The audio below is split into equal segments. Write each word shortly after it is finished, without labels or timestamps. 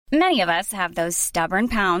Many of us have those stubborn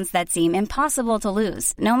pounds that seem impossible to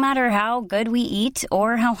lose, no matter how good we eat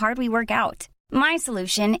or how hard we work out. My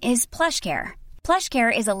solution is PlushCare.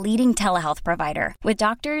 PlushCare is a leading telehealth provider with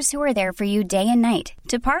doctors who are there for you day and night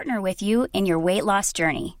to partner with you in your weight loss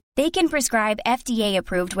journey. They can prescribe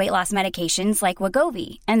FDA-approved weight loss medications like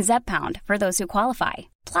Wegovy and Zepbound for those who qualify.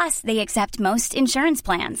 Plus, they accept most insurance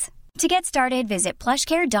plans. To get started, visit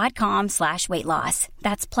plushcare.com/weightloss.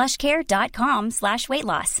 That's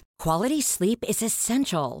plushcare.com/weightloss. Quality sleep is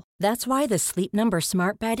essential. That's why the Sleep Number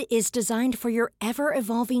Smart Bed is designed for your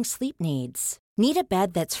ever-evolving sleep needs. Need a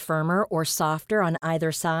bed that's firmer or softer on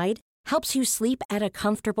either side? Helps you sleep at a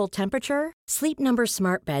comfortable temperature? Sleep Number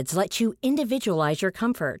Smart Beds let you individualize your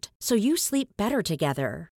comfort so you sleep better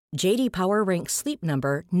together. J.D. Power ranks Sleep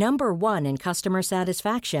Number number 1 in customer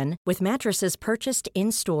satisfaction with mattresses purchased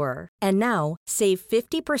in-store. And now, save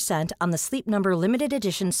 50% on the Sleep Number Limited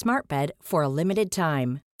Edition Smart Bed for a limited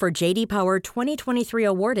time. For J.D. Power 2023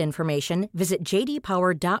 award information, visit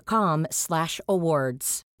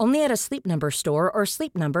jdpower.com/awards. Only at a Sleep Number store or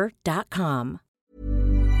sleepnumber.com.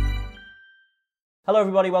 Hello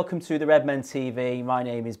everybody, welcome to the Redmen TV. My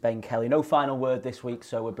name is Ben Kelly. No final word this week,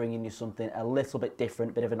 so we're bringing you something a little bit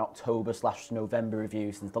different, a bit of an October/November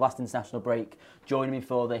review since the last international break. Joining me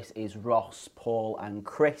for this is Ross, Paul and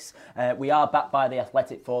Chris. We are backed by The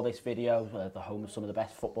Athletic for this video, the home of some of the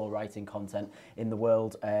best football writing content in the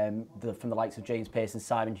world, from the likes of James Pearce and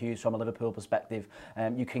Simon Hughes from a Liverpool perspective.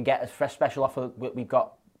 You can get a fresh special offer. We've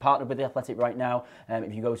got partnered with The Athletic right now.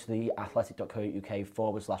 If you go to the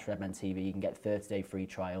athletic.co.uk/Redmen TV, you can get 30-day free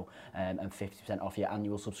trial and 50% off your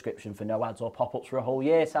annual subscription for no ads or pop-ups for a whole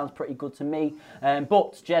year. Sounds pretty good to me.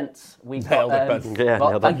 But, gents, we've got...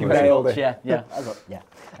 Thank you very much. Yeah.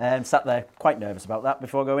 Sat there quite nervous about that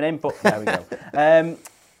before going in, but there we go.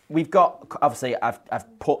 We've got, obviously,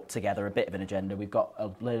 I've put together a bit of an agenda. We've got a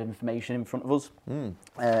little information in front of us.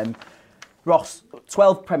 Ross,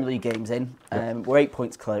 12 Premier League games in. We're 8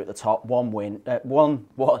 points clear at the top. 11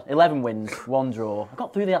 wins, 1 draw. I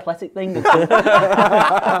got through the Athletic thing. The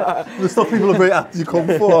stuff people are very apt to come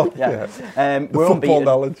for. We're football unbeaten.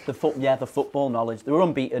 Knowledge. The football knowledge. They were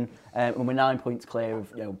unbeaten, and we're 9 points clear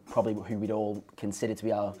of probably who we'd all consider to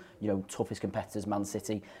be our toughest competitors, Man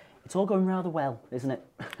City. It's all going rather well, isn't it?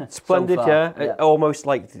 Splendid, so yeah. Almost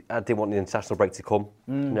like I didn't want the international break to come.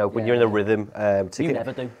 When you're in a rhythm. You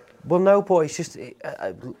never do. Well, no, but it's just,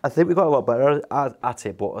 I think we got a lot better at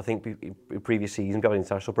it, but I think in previous seasons, we got an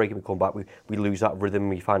international break and we come back, we lose that rhythm,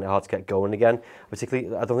 we find it hard to get going again.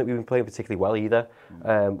 Particularly, I don't think we've been playing particularly well either.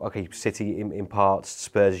 City in parts,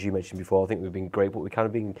 Spurs, as you mentioned before, I think we've been great, but we've kind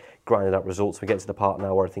of been grinding out results. We get to the part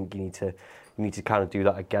now where I think you need to kind of do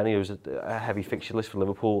that again. It was a heavy fixture list for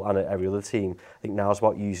Liverpool and every other team. I think now it's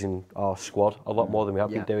about using our squad a lot more than we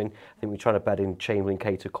have been doing. I think we're trying to bed in Chamberlain,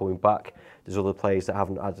 Keita coming back. There's other players that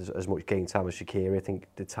haven't had as much game time as Shaqiri. I think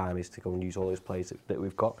the time is to go and use all those players that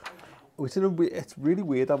we've got. It's really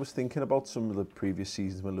weird. I was thinking about some of the previous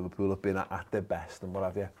seasons when Liverpool have been at their best and what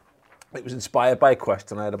have you. It was inspired by a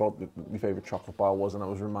question I had about my favourite chocolate bar was, and I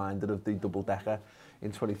was reminded of the double-decker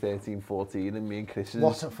in 2013-14 and me and Chris's...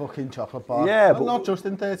 What a fucking chocolate bar. Yeah, but not just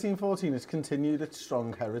in 13-14, it's continued its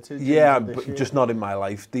strong heritage. Yeah, but just not in my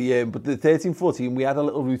life. But the 13-14, we had a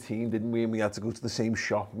little routine, didn't we? And we had to go to the same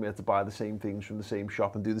shop and we had to buy the same things from the same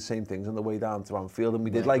shop and do the same things on the way down to Anfield. And we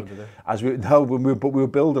did we were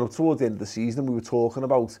building up towards the end of the season, we were talking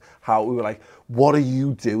about how we were like, what are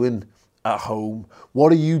you doing at home?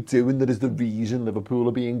 What are you doing that is the reason Liverpool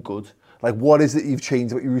are being good? Like, what is it you've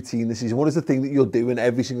changed about your routine this season? What is the thing that you're doing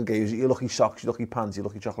every single game? Is it your lucky socks, your lucky pants, your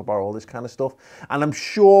lucky chocolate bar, all this kind of stuff? And I'm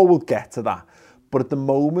sure we'll get to that. But at the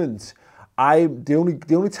moment, the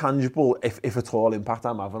only tangible, if at all, impact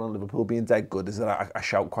I'm having on Liverpool being dead good is that I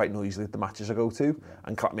shout quite noisily at the matches I go to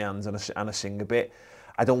and clap my hands and I sing a bit.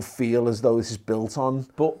 I don't feel as though this is built on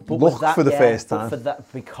luck for the first time. But for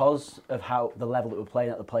that, because of how the level that we're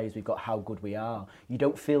playing at, the players we've got, how good we are, you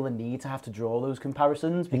don't feel the need to have to draw those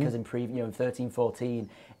comparisons because in 13-14,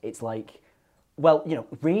 it's like, well,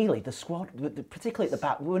 really the squad, particularly at the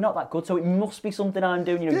back, we're not that good. So it must be something I'm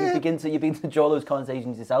doing. You begin to draw those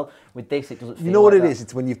conversations yourself. With this, it doesn't feel. You know what like it that. is?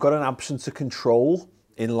 It's when you've got an absence of control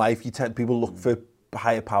in life. People look for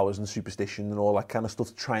higher powers and superstition and all that kind of stuff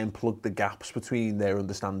to try and plug the gaps between their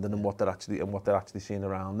understanding and what they're actually seeing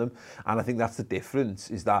around them. And I think that's the difference,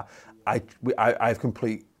 is that I have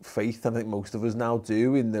complete faith, and I think most of us now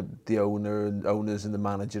do, in the owners and the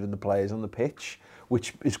manager and the players on the pitch,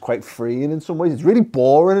 which is quite freeing in some ways. It's really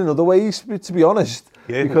boring in other ways, to be honest.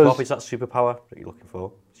 Jurgen Klopp is that superpower that you're looking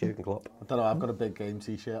for? It's Jurgen Klopp. I don't know, I've got a big game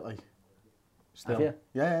t-shirt, like. Still. Have you?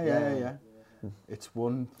 Yeah. It's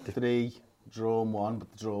 1-3 drawn 1,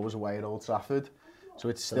 but the draw was away at Old Trafford. So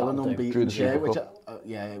it's still an unbeaten.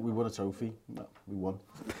 We won a trophy. Well, we won.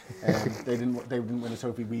 They didn't win a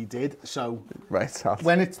trophy. We did. So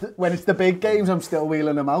when it's the big games, I'm still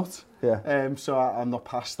wheeling them out. Yeah. So I'm not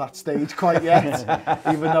past that stage quite yet,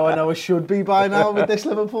 even though I know I should be by now with this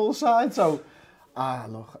Liverpool side. So,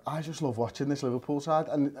 look, I just love watching this Liverpool side,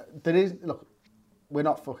 and we're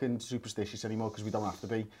not fucking superstitious anymore because we don't have to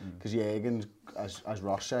be. Because Jürgen, as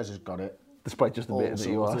Ross says, has got it. Despite just admitting that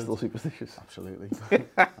you are still superstitious. Absolutely.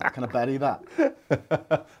 Can I bury that?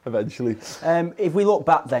 Eventually. If we look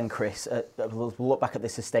back then, Chris, we'll look back at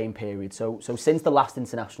this sustained period. So since the last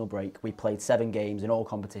international break, we played 7 games in all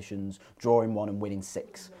competitions, drawing 1 and winning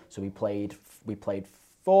 6. So we played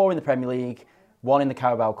 4 in the Premier League, 1 in the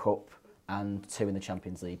Carabao Cup, and 2 in the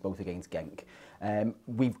Champions League, both against Genk.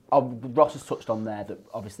 Ross has touched on there that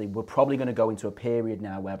obviously we're probably going to go into a period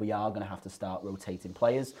now where we are going to have to start rotating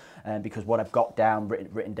players, because what I've got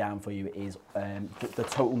written down for you is the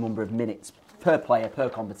total number of minutes per player per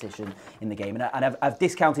competition in the game, and I've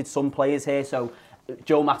discounted some players here. So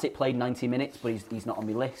Joe Matip played 90 minutes, but he's not on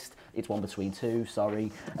my list. It's 1 between 2,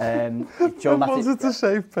 sorry. Joe Matip... Was it to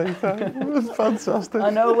save paper? It was fantastic. I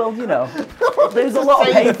know, well, there's a lot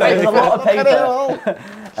of paper.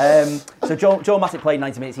 So Joe Matip played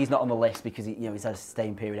 90 minutes. He's not on the list because he's had a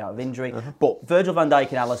sustained period out of injury. But Virgil van Dijk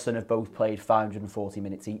and Alisson have both played 540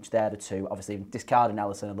 minutes each. They're the two, obviously discarding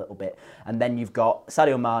Alisson a little bit. And then you've got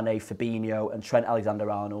Sadio Mane, Fabinho and Trent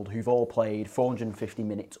Alexander-Arnold, who've all played 450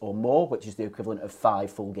 minutes or more, which is the equivalent of 5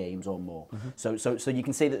 full games or more. So you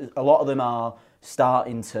can see that a lot of them are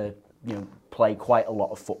starting to play quite a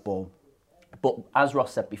lot of football. But as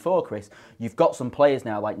Ross said before, Chris, you've got some players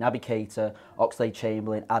now like Naby Keita,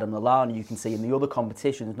 Oxlade-Chamberlain, Adam Lallana, you can see in the other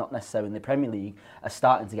competitions, not necessarily in the Premier League, are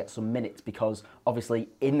starting to get some minutes because obviously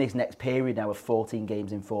in this next period now of 14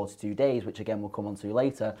 games in 42 days, which again we'll come on to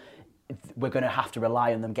later, we're going to have to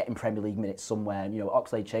rely on them getting Premier League minutes somewhere. And,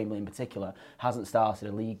 Oxlade-Chamberlain in particular hasn't started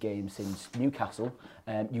a league game since Newcastle.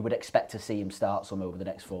 You would expect to see him start some over the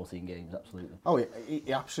next 14 games, absolutely. Oh,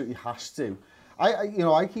 he absolutely has to.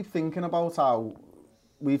 I keep thinking about how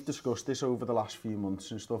we've discussed this over the last few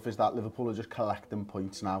months and stuff, is that Liverpool are just collecting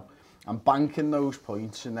points now and banking those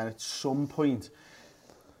points, and then at some point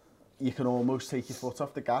you can almost take your foot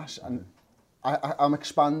off the gas. And I'm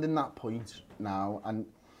expanding that point now, and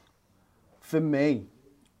for me,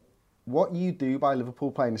 what you do by Liverpool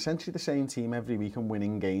playing essentially the same team every week and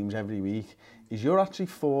winning games every week is you're actually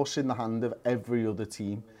forcing the hand of every other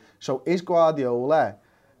team. So is Guardiola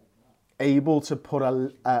able to put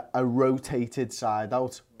a rotated side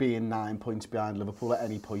out being 9 points behind Liverpool at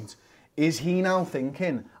any point? Is he now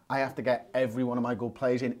thinking, I have to get every one of my good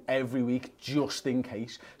players in every week just in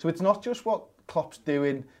case? So it's not just what Klopp's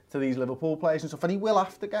doing to these Liverpool players and stuff, and he will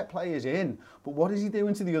have to get players in, but what is he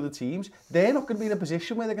doing to the other teams? They're not going to be in a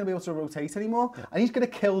position where they're going to be able to rotate anymore, and he's going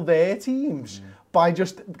to kill their teams by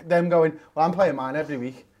just them going, well, I'm playing mine every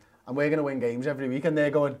week, and we're going to win games every week, and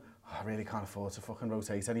they're going, I really can't afford to fucking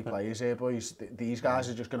rotate any players here, boys. These guys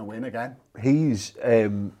are just going to win again. He's,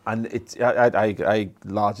 and I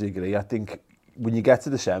largely agree. I think when you get to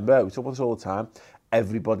December, we talk about this all the time,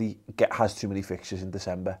 everybody has too many fixtures in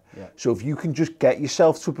December. Yeah. So if you can just get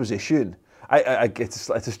yourself to a position, it's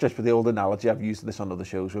a stretch with the old analogy, I've used this on other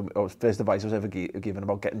shows. First advice I was ever given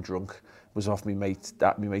about getting drunk was off my mate's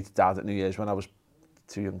dad at New Year's when I was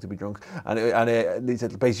too young to be drunk, and he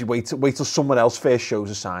said basically wait till someone else first shows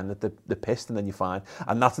a sign that they're pissed, and then you're fine.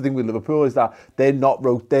 And that's the thing with Liverpool, is that they're not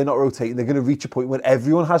rotating. They're going to reach a point where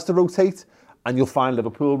everyone has to rotate, and you'll find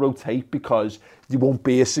Liverpool rotate because there won't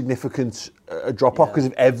be a significant drop off, because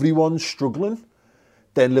if everyone's struggling,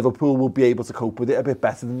 then Liverpool will be able to cope with it a bit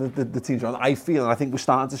better than the teams around. I think we're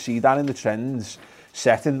starting to see that in the trends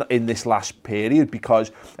set in this last period,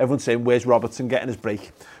 because everyone's saying, where's Robertson getting his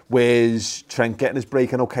break? Where's Trent getting his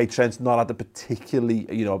break? And okay, Trent's not had a particularly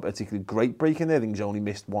great break in there. I think he's only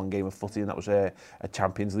missed 1 game of footy, and that was a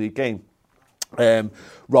Champions League game.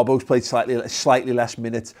 Robbo's played slightly less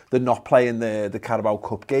minutes. They're not playing the Carabao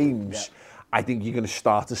Cup games. Yeah. I think you're going to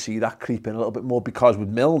start to see that creep in a little bit more, because with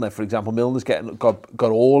Milner, for example, Milner's got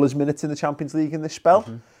all his minutes in the Champions League in this spell.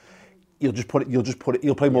 Mm-hmm.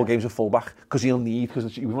 He'll play more games at fullback because we've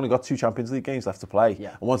only got 2 Champions League games left to play. Yeah.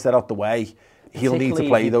 And once they're out the way, he'll need to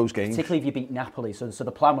play those games. Particularly if you beat Napoli. So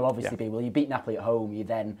the plan will obviously be, well, you beat Napoli at home, you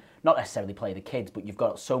then not necessarily play the kids, but you've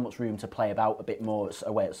got so much room to play about a bit more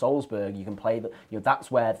away at Salzburg. You can play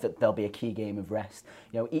that's where there'll be a key game of rest.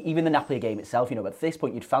 Even the Napoli game itself, at this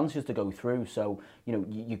point you'd fancy us to go through. So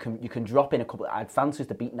you can drop in a couple. I'd fancy us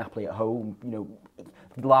to beat Napoli at home.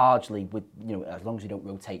 largely with as long as you don't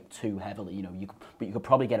rotate too heavily, but you could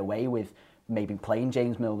probably get away with maybe playing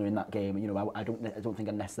James Milner in that game. You know, I don't think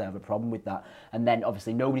I necessarily have a problem with that. And then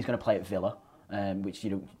obviously nobody's going to play at Villa, which, you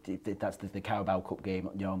know, that's the Carabao Cup game,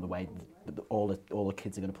 you know, on the way. All the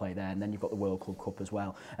kids are going to play there, and then you've got the World Club Cup as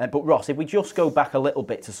well. But Ross, if we just go back a little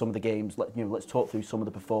bit to some of the games, let's talk through some of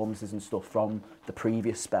the performances and stuff from the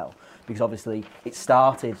previous spell, because obviously it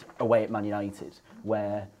started away at Man United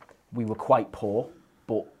where we were quite poor,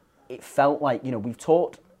 but it felt like, you know, we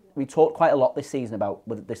talked quite a lot this season about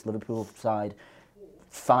this Liverpool side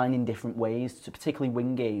finding different ways to particularly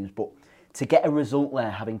win games, but to get a result there,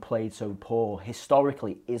 having played so poor,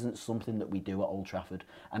 historically isn't something that we do at Old Trafford.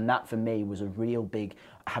 And that, for me, was a real big,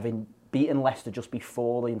 having beaten Leicester just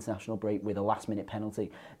before the international break with a last-minute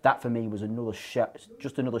penalty, that, for me, was another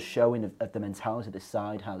showing of the mentality this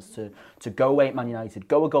side has to go away at Man United,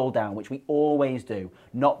 go a goal down, which we always do,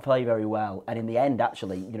 not play very well. And in the end,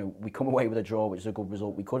 actually, you know, we come away with a draw, which is a good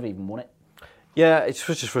result. We could have even won it. Yeah, it's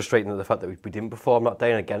just frustrating that the fact that we didn't perform that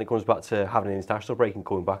day, and again it comes back to having an international break and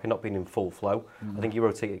coming back and not being in full flow. I think he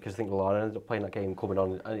rotated because I think Lallana ended up playing that game coming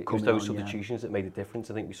on, and it was those substitutions that made a difference.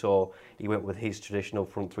 I think we saw he went with his traditional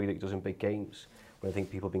front three that he does in big games, when I think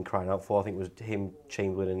people have been crying out for. I think it was him,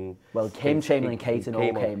 Chamberlain and... Well, Chamberlain and Keita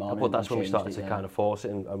all came on. But that's when we started to kind of force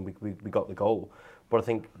it, and we got the goal. But I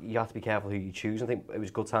think you have to be careful who you choose. I think it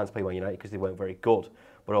was a good time to play Man United because they weren't very good.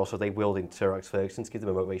 But also they willed in Sir Alex Ferguson to give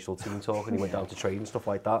them a motivational team talk, and he went down to trade and stuff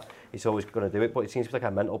like that. He's always going to do it, but it seems to be like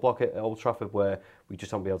a mental block at Old Trafford where we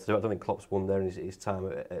just haven't been able to do it. I don't think Klopp's won there in his time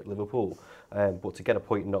at Liverpool. But to get a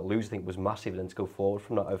point and not lose, I think, was massive, and then to go forward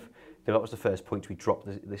from that. That was the first point we dropped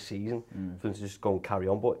this season, for them to just go and carry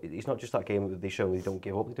on. But it's not just that game that they show they don't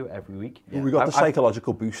give up, they do it every week. Well, we got the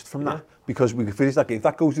psychological boost from that, because we finish that game. If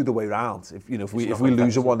that goes the other way around, if we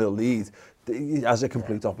lose a 1-0 lead, it has a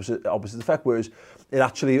complete opposite effect. Whereas it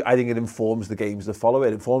actually, I think it informs the games that follow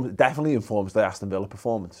it. It definitely informs the Aston Villa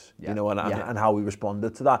performance, you know, and how we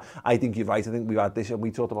responded to that. I think you're right. I think we've had this, and we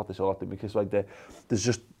talked about this a lot, because like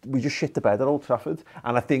we just shit the bed at Old Trafford,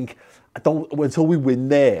 and I think until we win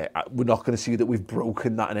there, we're not going to see that we've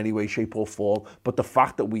broken that in any way, shape or form. But the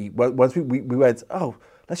fact that once we went, oh,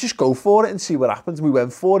 let's just go for it and see what happens. We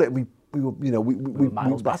went for it. And we were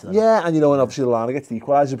miles better. Yeah, and and obviously Lallana gets the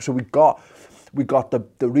equaliser. So we got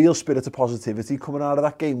the real spirit of positivity coming out of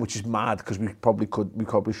that game, which is mad because we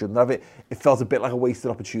probably shouldn't have it. It felt a bit like a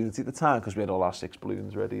wasted opportunity at the time because we had all our 6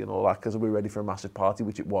 balloons ready and all that, because we were ready for a massive party,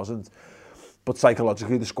 which it wasn't. But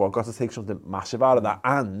psychologically, the squad got to take something massive out of that.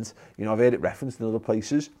 And, you know, I've heard it referenced in other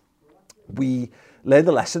places. We learned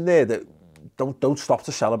a lesson there that don't stop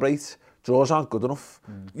to celebrate. Draws aren't good enough.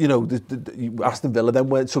 You know, Aston Villa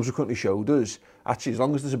then subsequently showed us, actually, as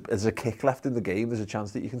long as there's a kick left in the game, there's a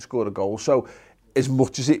chance that you can score a goal. So, as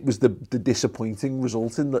much as it was the disappointing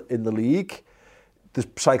result in the league,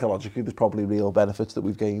 psychologically, there's probably real benefits that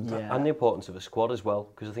we've gained. Yeah. And the importance of a squad as well,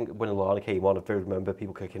 because I think when Lallana came on, I very remember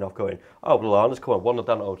people kicking off going, oh, well, Lallana's come on, 1-0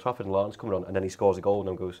 down at Old Trafford, and Lallana's coming on, and then he scores a goal and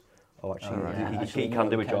then goes, oh, actually, he can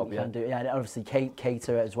do a job. And obviously,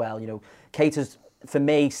 Keita as well. You know, Keita's, for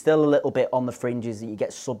me, still a little bit on the fringes. He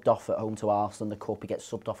gets subbed off at home to Arsenal in the Cup. He gets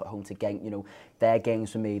subbed off at home to Genk. You know, they're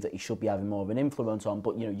games for me that he should be having more of an influence on.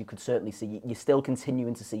 But, you know, you could certainly see, you're still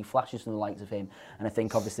continuing to see flashes from the likes of him. And I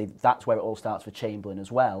think, obviously, that's where it all starts for Chamberlain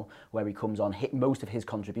as well, where he comes on. Most of his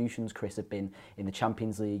contributions, Chris, have been in the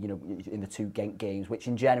Champions League, you know, in the 2 Genk games, which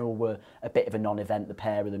in general were a bit of a non-event, the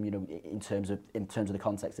pair of them, you know, in terms of the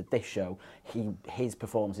context of this show. His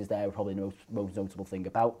performances there were probably the most notable thing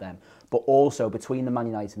about them. But also, between the Man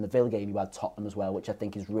United and the Villa game, you had Tottenham as well, which I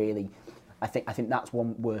think is really, I think that's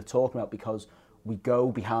one worth talking about, because we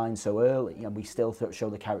go behind so early and we still show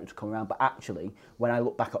the character come around. But actually, when I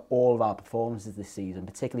look back at all of our performances this season,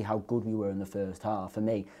 particularly how good we were in the first half, for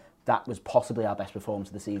me, that was possibly our best performance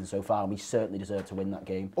of the season so far, and we certainly deserved to win that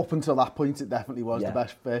game. Up until that point, it definitely was the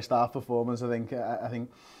best first half performance. I think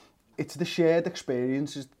it's the shared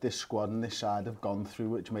experiences this squad and this side have gone through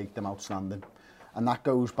which make them outstanding. And that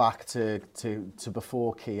goes back to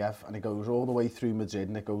before Kiev, and it goes all the way through Madrid,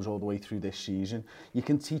 and it goes all the way through this season. You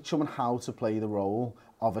can teach someone how to play the role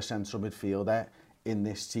of a central midfielder in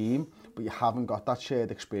this team, but you haven't got that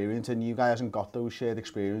shared experience, and you guys haven't got those shared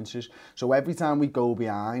experiences. So every time we go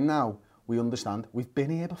behind now, we understand we've been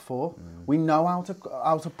here before. We know how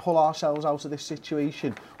to pull ourselves out of this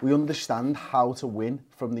situation. We understand how to win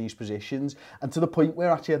from these positions, and to the point where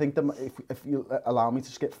actually I think if you allow me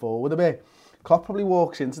to skip forward a bit, Klopp probably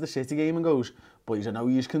walks into the City game and goes, boys, I know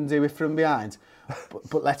you can do it from behind,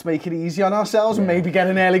 but let's make it easy on ourselves and maybe get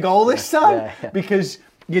an early goal this time, because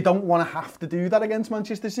you don't want to have to do that against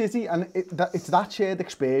Manchester City. And it's that shared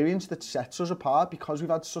experience that sets us apart, because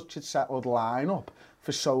we've had such a settled line-up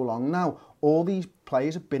for so long now. all these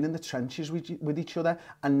players have been in the trenches with each other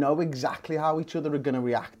and know exactly how each other are going to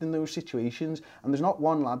react in those situations. And there's not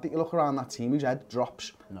one lad that you look around that team whose head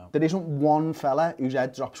drops. No. There isn't one fella whose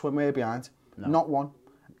head drops when we're behind. No. Not one.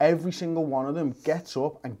 Every single one of them gets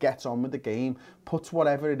up and gets on with the game, puts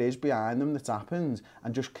whatever it is behind them that's happened,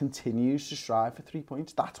 and just continues to strive for 3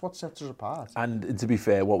 points. That's what sets us apart. And to be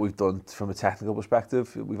fair, what we've done from a technical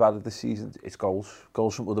perspective, we've added this season, it's goals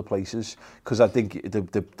from other places. Because I think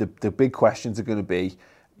the big questions are going to be,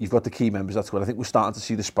 you've got the key members, that's good. I think we're starting to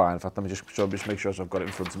see the spine. In fact, let me just make sure I've got it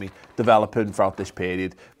in front of me. Developing throughout this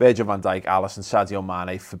period. Virgil van Dijk, Alisson, Sadio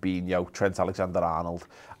Mane, Fabinho, Trent Alexander-Arnold,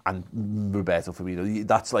 and Roberto Firmino.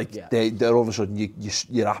 That's like, they're all of a sudden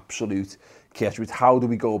your absolute key attributes. How do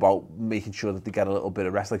we go about making sure that they get a little bit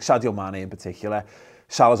of rest? Like Sadio Mane in particular.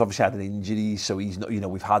 Salah's obviously had an injury, so he's not,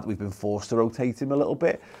 we've been forced to rotate him a little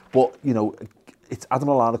bit. But, it's Adam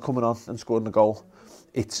Lallana coming on and scoring a goal.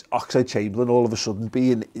 It's Oxlade-Chamberlain all of a sudden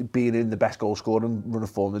being in the best goal scoring run of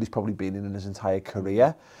form that he's probably been in his entire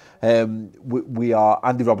career. We are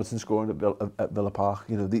Andy Robertson scoring at Villa Park.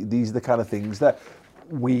 These are the kind of things that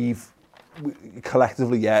we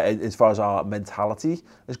collectively, as far as our mentality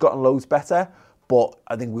has gotten loads better. But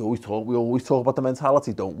I think we always talk about the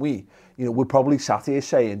mentality, don't we? We're probably sat here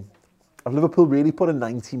saying, have Liverpool really put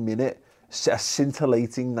a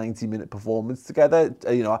scintillating 90-minute performance together?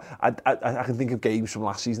 I can think of games from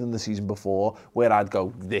last season and the season before where I'd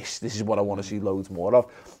go, this is what I want to see loads more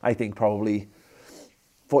of. I think probably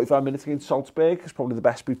 45 minutes against Salzburg is probably the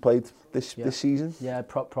best we've played this season. Yeah,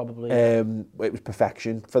 probably. It was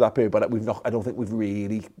perfection for that period, but I don't think we've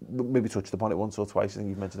really maybe touched upon it once or twice. I think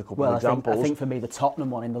you've mentioned a couple of examples. I think for me, the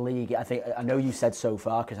Tottenham one in the league, I know you said so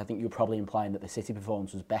far, because I think you're probably implying that the City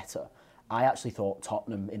performance was better. I actually thought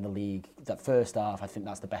Tottenham in the league, that first half, I think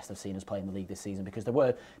that's the best I've seen us play in the league this season, because there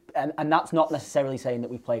were, and that's not necessarily saying that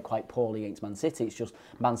we played quite poorly against Man City, it's just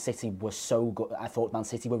Man City were so good. I thought Man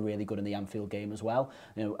City were really good in the Anfield game as well.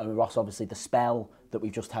 And Ross, obviously the spell that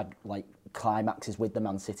we've just had, like climaxes with the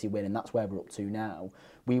Man City win, and that's where we're up to now.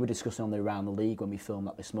 We were discussing on the Around the League when we filmed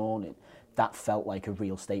that this morning. That felt like a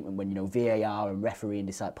real statement when, VAR and refereeing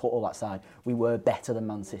decide, put all that aside, we were better than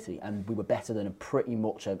Man City, and we were better than pretty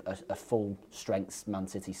much a full strength Man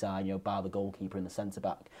City side, bar the goalkeeper and the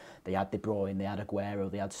centre-back. They had De Bruyne, they had Aguero,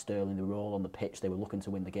 they had Sterling, they were all on the pitch, they were looking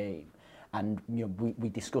to win the game. And, we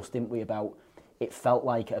discussed, didn't we, about it felt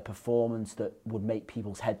like a performance that would make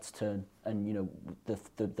people's heads turn, and, the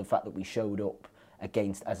fact that we showed up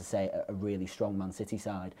against, as I say, a really strong Man City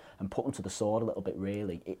side and put them to the sword a little bit,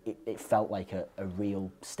 really. It felt like a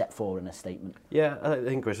real step forward and a statement. Yeah, I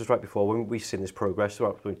think Chris was right before. When we've seen this progress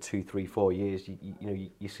throughout 2, 3, 4 years,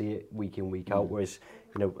 you see it week in, week out, whereas,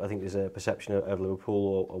 I think there's a perception of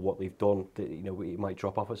Liverpool or what they've done that, it might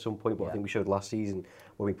drop off at some point, but I think we showed last season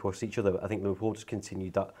when we pushed each other. I think Liverpool just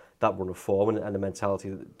continued that run of form and the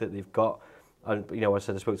mentality that they've got. And I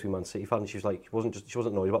spoke to a Man City fan, and she wasn't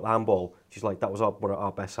annoyed about the handball. She's like, that was one of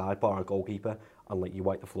our best side, bar our goalkeeper, and you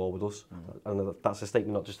wiped the floor with us. And that's a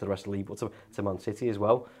statement not just to the rest of the league, but to Man City as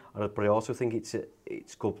well. But I also think it's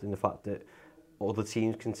good in the fact that other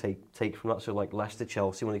teams can take from that. So like Leicester,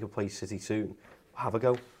 Chelsea, when they can play City soon, have a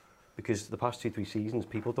go. Because the past 2-3 seasons,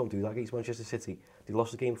 people don't do that against Manchester City. They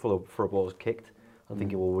lost the game for a ball kicked. I'm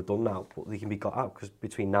thinking, well, we're done now, but they can be got out, because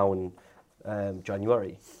between now and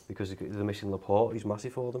January, because they're missing Laporte, he's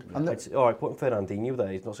massive for them. And alright, putting Fernandinho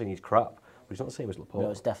there, he's not saying he's crap, but he's not the same as Laporte. No,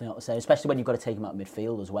 it's definitely not the same, especially when you've got to take him out of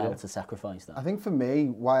midfield as well to sacrifice that. I think for me,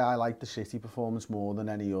 why I like the City performance more than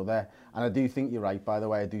any other, and I do think you're right, by the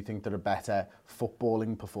way, I do think there are better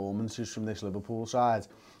footballing performances from this Liverpool side,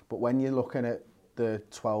 but when you're looking at the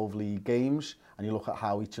 12 league games and you look at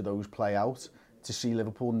how each of those play out, to see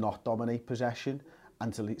Liverpool not dominate possession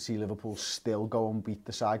and to see Liverpool still go and beat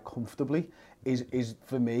the side comfortably is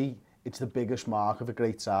for me, it's the biggest mark of a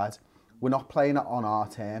great side. We're not playing it on our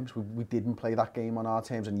terms. We didn't play that game on our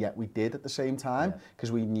terms, and yet we did at the same time,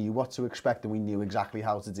 because we knew what to expect and we knew exactly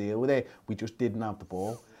how to deal with it. We just didn't have the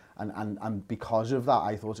ball. And because of that,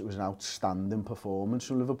 I thought it was an outstanding performance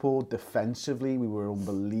from Liverpool. Defensively, we were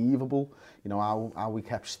unbelievable. How we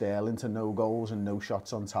kept Sterling to no goals and no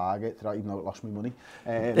shots on target, even though it lost me money.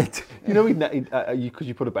 Because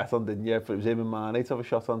you put a bet on, didn't you? It was him and Mane to have a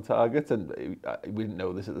shot on target, and we didn't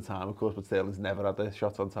know this at the time, of course, but Sterling's never had a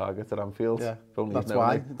shot on target at Anfield. Yeah, that's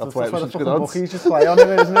why the it fucking bookies just play on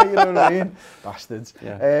it, isn't it? You know what I mean? Bastards.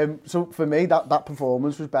 Yeah. So for me, that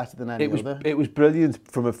performance was better than any other. It was brilliant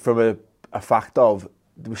from a fact of,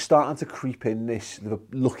 they were starting to creep in this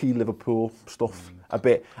lucky Liverpool stuff a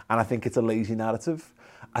bit, and I think it's a lazy narrative.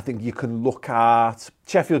 I think you can look at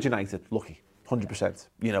Sheffield United, lucky, 100%.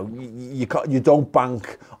 You know, you don't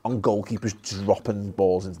bank on goalkeepers dropping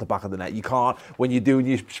balls into the back of the net. You can't, when you're doing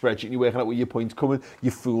your spreadsheet and you're working out where your points coming,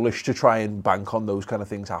 you're foolish to try and bank on those kind of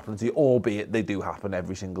things happening to you, albeit they do happen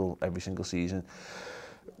every single season.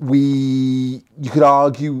 You could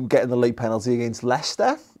argue getting the late penalty against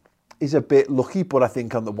Leicester is a bit lucky, but I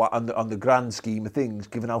think on the grand scheme of things,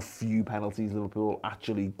 given how few penalties Liverpool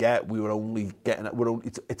actually get, we were only getting.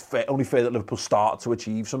 It's only fair that Liverpool start to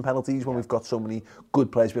achieve some penalties when we've got so many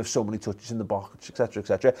good players, we have so many touches in the box, etc.,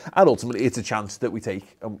 etc. And ultimately, it's a chance that we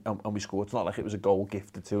take and we score. It's not like it was a goal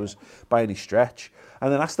gifted to us by any stretch.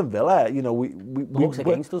 And then Aston Villa, you know, we looks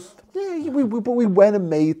against us. Yeah, but we went and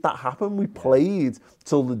made that happen. We played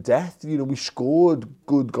till the death. You know, we scored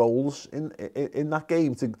good goals in that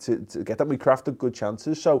game to get them. We crafted good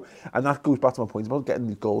chances. So, and that goes back to my point about getting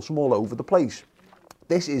the goals from all over the place.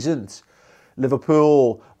 This isn't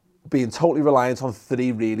Liverpool being totally reliant on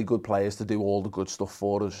 3 really good players to do all the good stuff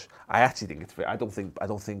for us. I actually think it's fair. I don't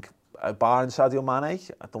think barring Sadio Mane,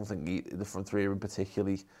 I don't think the front 3 are in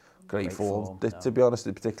particularly great form, to be honest,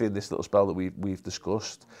 particularly in this little spell that we've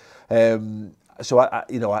discussed. So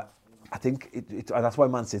I think and that's why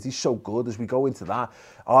Man City's so good as we go into that.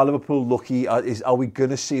 Are Liverpool lucky? Are we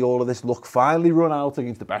going to see all of this luck finally run out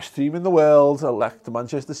against the best team in the world, elect to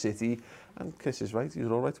Manchester City? And Chris is right, he's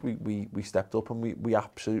all right. We stepped up and we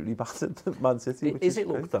absolutely battered Man City. Is it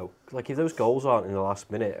luck though? Like if those goals aren't in the last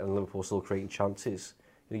minute and Liverpool still creating chances,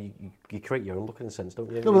 you create your own luck in a sense, don't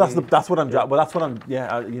you? No, but that's what I'm. Well, that's what I'm.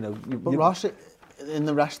 Yeah, But Ross, in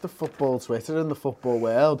the rest of football Twitter and the football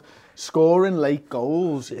world, scoring late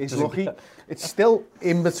goals is lucky. It's still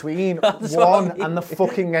in between one and the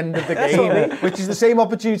fucking end of the game, which is the same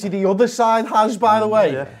opportunity the other side has, by the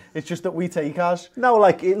way. Yeah. It's just that we take ours. No,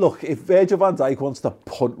 look, if Virgil van Dijk wants to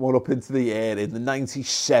punt one up into the air in the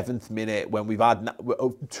 97th minute when we've had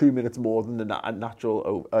 2 minutes more than the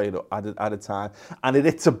natural added time, and it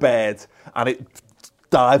hits a bed and it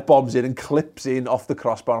dive bombs in and clips in off the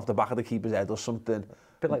crossbar off the back of the keeper's head or something. A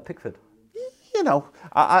bit like Pickford. You know,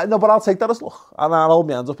 no, but I'll take that as luck, and I'll hold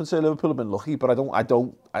my hands up and say Liverpool have been lucky. But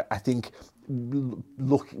I think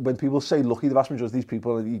luck. When people say lucky, the vast majority of these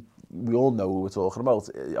people, we all know who we're talking about,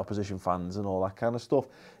 opposition fans and all that kind of stuff.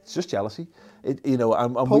 It's just jealousy.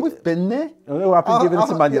 We've been there. No, I've been giving it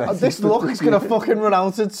to Man United. This luck is going to fucking run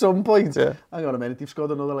out at some point. Yeah. Hang on a minute, they've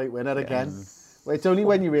scored another late winner again. It's only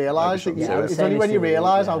when you realise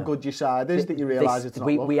how good your side is that you realise it's not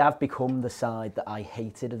luck. We have become the side that I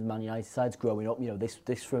hated of the Man United sides growing up. You know,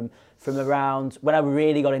 this from around when I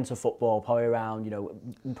really got into football, probably around,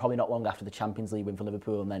 probably not long after the Champions League win for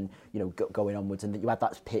Liverpool, and then going onwards, and you had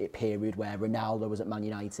that period where Ronaldo was at Man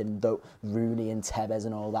United, and Rooney and Tevez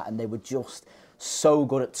and all that, and they were just so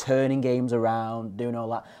good at turning games around, doing all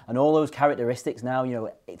that, and all those characteristics now,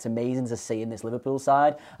 it's amazing to see in this Liverpool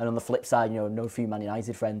side. And on the flip side, know a few Man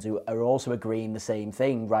United friends who are also agreeing the same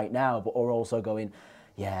thing right now, but are also going,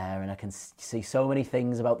 yeah, and I can see so many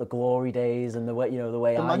things about the glory days and the way, the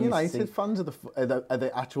way the Man United fans are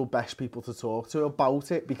the actual best people to talk to about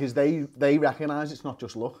it, because they recognise it's not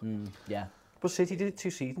just luck. Yeah. But City did it 2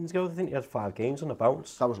 seasons ago. I think they had 5 games on a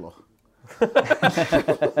bounce. That was luck. But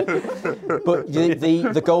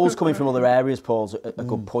the goals coming from other areas, Paul's a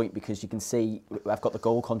good point, because you can see I've got the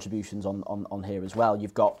goal contributions on here as well.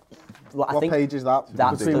 You've got what page is that?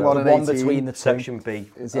 That's between the one between the two. Section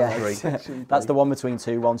B. Yeah, that's the one between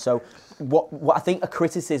 2-1. So what I think a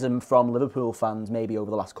criticism from Liverpool fans maybe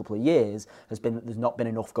over the last couple of years has been that there's not been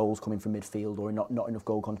enough goals coming from midfield, or not enough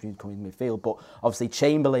goal contributions coming from midfield. But obviously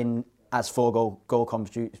Chamberlain as 4 goal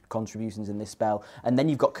contributions in this spell. And then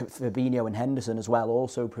you've got Fabinho and Henderson as well,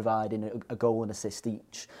 also providing a goal and assist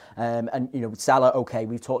each. And, Salah, okay,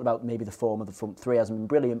 we've talked about maybe the form of the front 3 hasn't been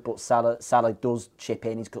brilliant, but Salah does chip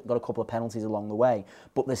in. He's got a couple of penalties along the way.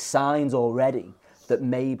 But there's signs already that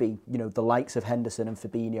maybe, the likes of Henderson and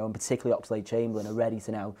Fabinho, and particularly Oxlade-Chamberlain, are ready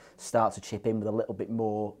to now start to chip in with a little bit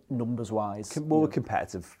more numbers-wise. We're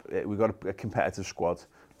competitive. We've got a competitive squad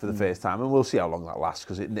for the first time, and we'll see how long that lasts,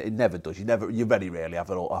 because it never does. You very rarely have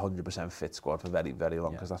a 100% fit squad for very, very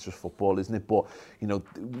long, because that's just football, isn't it? But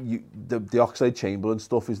the Oxlade-Chamberlain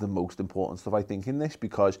stuff is the most important stuff, I think, in this,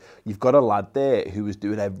 because you've got a lad there who is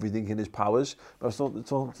doing everything in his powers. But I was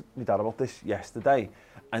talking to my dad about this yesterday,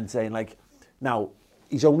 and saying now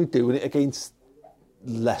he's only doing it against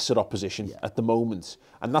lesser opposition at the moment,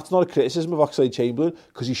 and that's not a criticism of Oxlade-Chamberlain,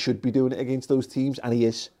 because he should be doing it against those teams, and he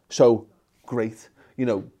is. So great.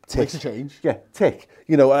 Tick. Makes a change. Yeah, tick.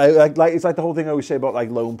 It's like the whole thing I always say about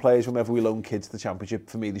loan players. Whenever we loan kids to the Championship,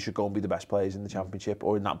 for me, they should go and be the best players in the Championship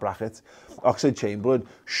or in that bracket. Oxlade-Chamberlain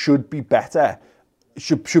should be better,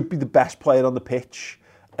 should be the best player on the pitch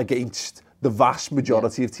against the vast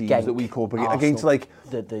majority of teams Genk, that we come up Arsenal, against, like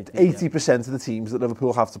the 80% of the teams that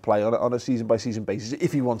Liverpool have to play on a season-by-season basis,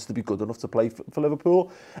 if he wants to be good enough to play for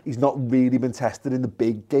Liverpool. He's not really been tested in the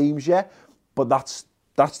big games yet, but that's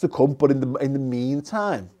to come. But in the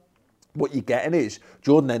meantime, what you're getting is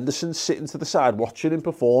Jordan Henderson sitting to the side, watching him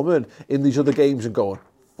performing in these other games and going,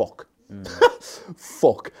 fuck.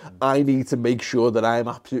 Fuck, I need to make sure that I'm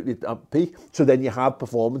absolutely at peak. So then you have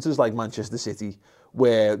performances like Manchester City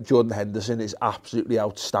where Jordan Henderson is absolutely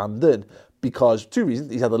outstanding because two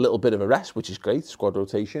reasons. He's had a little bit of a rest, which is great, squad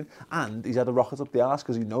rotation, and he's had a rocket up the arse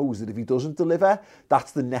because he knows that if he doesn't deliver,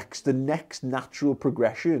 that's the next natural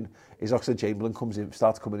progression is Oxlade-Chamberlain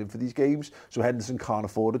starts coming in for these games. So Henderson can't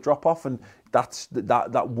afford a drop off, and that's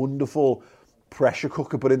that wonderful pressure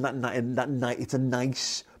cooker. But in that night, it's a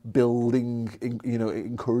nice building,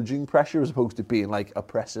 encouraging pressure as opposed to being like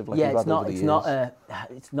oppressive. Like it's not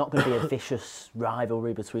going to be a vicious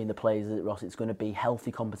rivalry between the players, Ross. It's going to be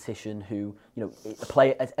healthy competition.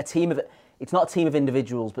 A team of. It's not a team of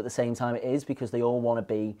individuals, but at the same time it is because they all want to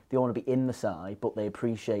be in the side, but they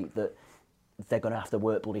appreciate that they're going to have to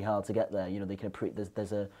work bloody hard to get there. They can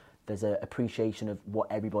there's a appreciation of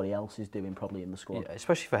what everybody else is doing probably in the squad. Yeah,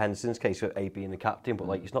 especially for Henderson's case, with A being the captain, but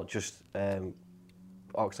like it's not just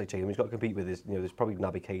Oxlade-Chamberlain. He's got to compete with his. There's probably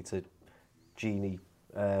Naby Keita, Gini,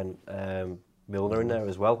 and Milner in there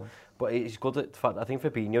as well. But it's good that the fact I think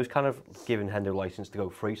Fabinho's kind of given Hendo license to go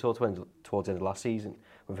free towards the end of last season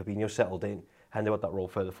when Fabinho settled in. Hendo had that role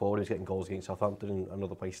further forward. He was getting goals against Southampton and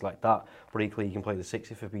other places like that. But equally, he can play the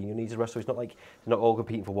 6 if Fabinho needs a rest. So it's not like they're not all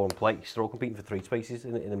competing for one place. They're all competing for 3 spaces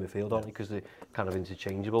in the midfield, aren't they? Because they're kind of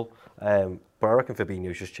interchangeable. But I reckon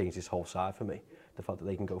Fabinho's just changed this whole side for me. The fact that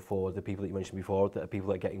they can go forward, the people that you mentioned before, that are people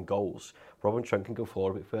that are getting goals. Robin and Trent can go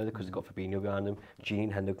forward a bit further because they've got Fabinho behind them. Gini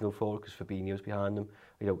and Hendo can go forward because Fabinho's behind them.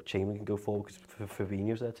 Chamberlain can go forward because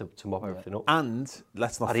Fabinho's there to mop everything up. And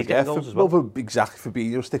let's not forget,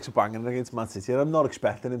 Fabinho sticks a banging against Man City. I'm not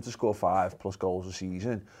expecting him to score 5+ goals a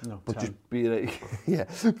season. No, but 10. Just be like,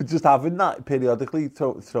 but just having that periodically,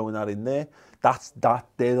 throwing that in there.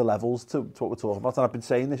 They're the levels to what we're talking about, and I've been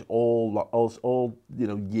saying this all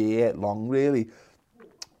year long. Really,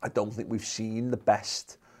 I don't think we've seen the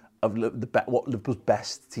best of what Liverpool's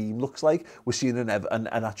best team looks like. We're seeing an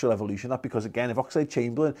actual evolution of that because again, if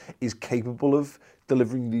Oxlade-Chamberlain is capable of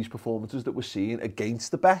delivering these performances that we're seeing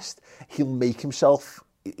against the best, he'll make himself.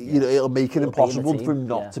 It'll make it impossible for him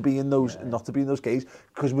not to be in those games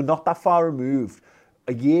because we're not that far removed.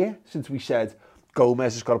 A year since we said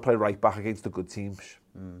Gomez has got to play right back against the good teams.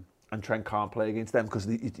 And Trent can't play against them because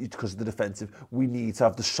of the defensive. We need to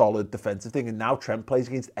have the solid defensive thing. And now Trent plays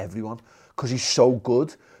against everyone because he's so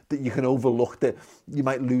good that you can overlook that you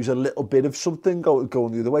might lose a little bit of something going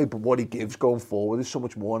the other way. But what he gives going forward is so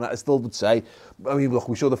much more. And I still would say, look,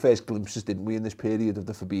 we saw the first glimpses, didn't we, in this period of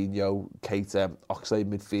the Fabinho, Keita, Oxlade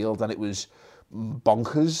midfield. And it was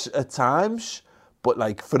bonkers at times. But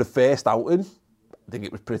like for the first outing, I think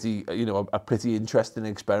it was pretty, a pretty interesting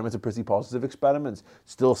experiment, a pretty positive experiment.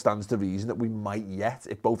 Still stands to reason that we might yet,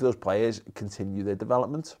 if both of those players continue their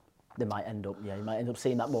development, you might end up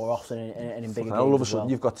seeing that more often and in bigger games. All of a sudden,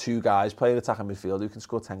 you've got 2 guys playing attacking midfield who can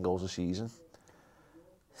score 10 goals a season,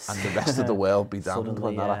 and the rest of the world be damned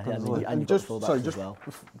when that happens. I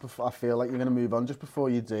feel like you're going to move on. Just before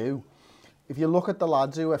you do, if you look at the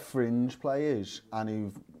lads who are fringe players and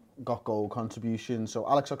who've got goal contributions. So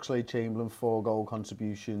Alex Oxlade-Chamberlain, 4 goal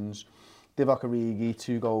contributions. Divock Origi,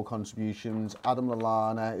 2 goal contributions. Adam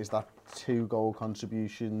Lallana, is that 2 goal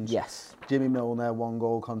contributions? Yes. Jimmy Milner, 1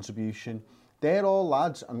 goal contribution. They're all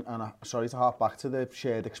lads, and sorry to hark back to the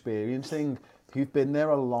shared experience thing, who've been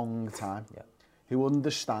there a long time, who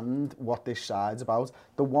understand what this side's about.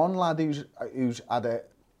 The one lad who's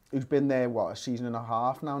been there, a season and a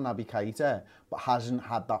half now, Naby Keita, but hasn't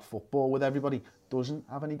had that football with everybody, doesn't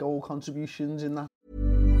have any goal contributions in that.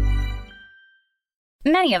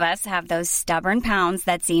 Many of us have those stubborn pounds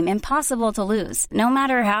that seem impossible to lose, no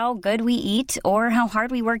matter how good we eat or how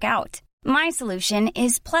hard we work out. My solution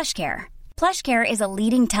is PlushCare. PlushCare is a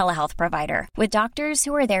leading telehealth provider with doctors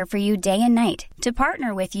who are there for you day and night to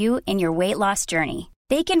partner with you in your weight loss journey.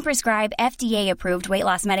 They can prescribe FDA-approved weight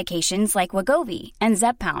loss medications like Wegovy and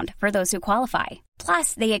Zepbound for those who qualify.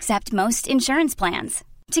 Plus, they accept most insurance plans.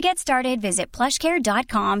 To get started, visit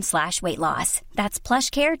plushcare.com/weightloss. That's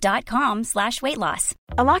plushcare.com/weightloss.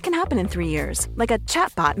 A lot can happen in 3 years, like a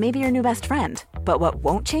chatbot may be your new best friend. But what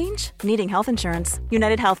won't change? Needing health insurance.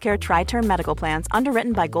 United Healthcare Tri-Term Medical Plans,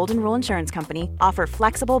 underwritten by Golden Rule Insurance Company, offer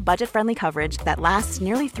flexible, budget-friendly coverage that lasts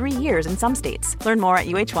nearly 3 years in some states. Learn more at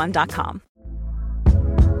uh1.com.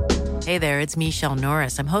 Hey there, it's Michelle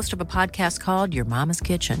Norris. I'm host of a podcast called Your Mama's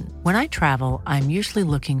Kitchen. When I travel, I'm usually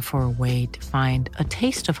looking for a way to find a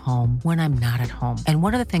taste of home when I'm not at home. And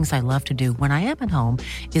one of the things I love to do when I am at home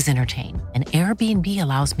is entertain. And Airbnb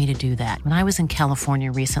allows me to do that. When I was in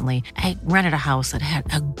California recently, I rented a house that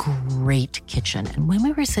had a great kitchen. And when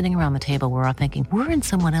we were sitting around the table, we were all thinking, we're in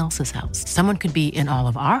someone else's house. Someone could be in all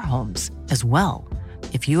of our homes as well.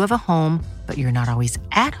 If you have a home, but you're not always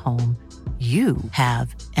at home, you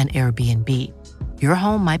have an Airbnb. Your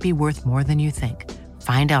home might be worth more than you think.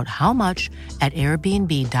 Find out how much at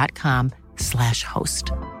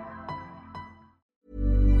airbnb.com/host.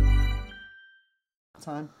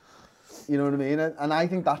 Time. You know what I mean? And I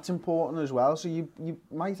think that's important as well. So you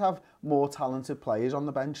might have more talented players on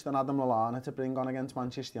the bench than Adam Lallana to bring on against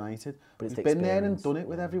Manchester United. But he's been there and done it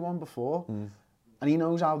with everyone before. And he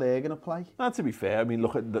knows how they're going to play. Now, to be fair, I mean,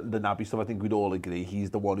 look at the Naby stuff. I think we'd all agree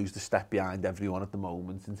he's the one who's the step behind everyone at the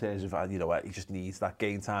moment in terms of, you know, he just needs that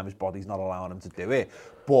game time. His body's not allowing him to do it.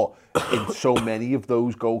 But in so many of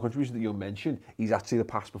those goal contributions that you mentioned, he's actually the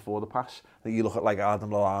pass before the pass. I think you look at like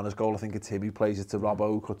Adam Lallana's goal. I think it's him who plays it to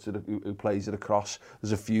Robbo, who plays it across.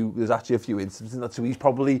 There's actually a few instances in that. So he's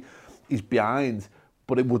behind.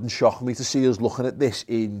 But it wouldn't shock me to see us looking at this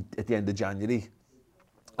at the end of January.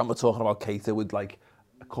 And we're talking about Keita with like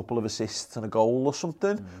a couple of assists and a goal or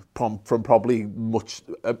something from probably much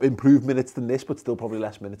improved minutes than this, but still probably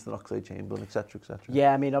less minutes than Oxlade-Chamberlain, etc., etc.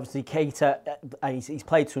 Yeah, I mean, obviously Keita, he's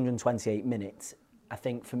played 228 minutes. I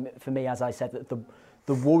think for me, as I said, that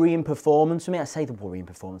the worrying performance for me, I say the worrying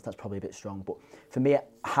performance, that's probably a bit strong, but for me,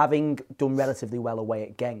 having done relatively well away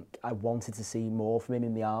at Genk, I wanted to see more from him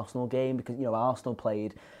in the Arsenal game because, you know, Arsenal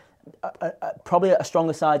played probably a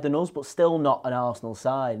stronger side than us, but still not an Arsenal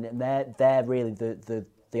side. And they're really the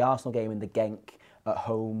Arsenal game and the Genk at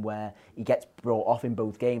home where he gets brought off in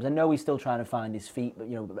both games. I know he's still trying to find his feet, but,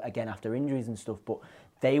 you know, again, after injuries and stuff, but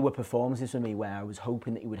they were performances for me where I was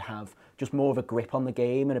hoping that he would have just more of a grip on the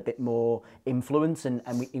game and a bit more influence, and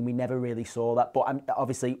we never really saw that. But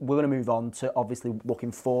obviously, we're going to move on to obviously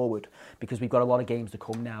looking forward because we've got a lot of games to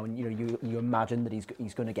come now, and you know, you imagine that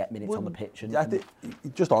he's going to get minutes on the pitch. And, I think,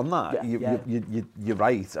 just on that, you're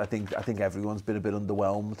right. I think everyone's been a bit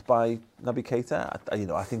underwhelmed by Naby Keita.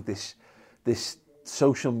 I think this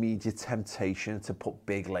social media temptation to put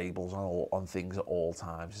big labels on things at all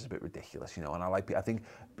times is a bit ridiculous, you know. And I think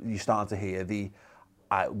you're starting to hear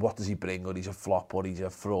what does he bring, or he's a flop, or he's a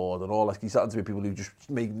fraud, and all that. You're starting to be people who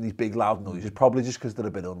just make these big loud noises, probably just because they're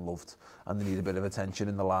a bit unloved and they need a bit of attention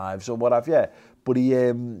in their lives or what have you. But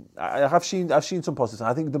I've seen some positives.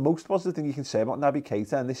 I think the most positive thing you can say about Naby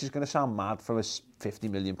Keita, and this is going to sound mad from a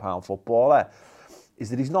 £50 million footballer, is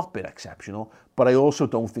that he's not been exceptional, but I also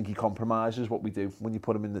don't think he compromises what we do when you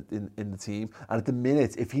put him in the team. And at the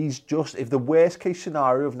minute, if the worst case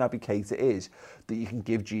scenario of Naby Keita is that you can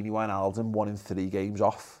give Gini Wijnaldum 1 in 3 games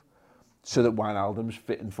off, so that Wijnaldum's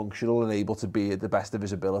fit and functional and able to be at the best of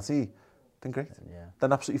his ability, then great. Yeah.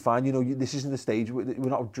 Then absolutely fine. You know, this isn't the stage. We're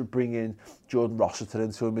not bringing Jordan Rossiter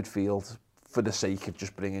into a midfield for the sake of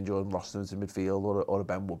just bringing Jordan Rossiter into midfield or a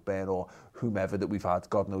Ben Woodburn or whomever that we've had.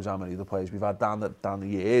 God knows how many other players we've had down the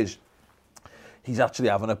years. He's actually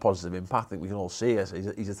having a positive impact. I think we can all see it.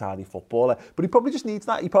 He's a tidy footballer. But he probably just needs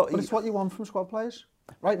that. But it's what you want from squad players.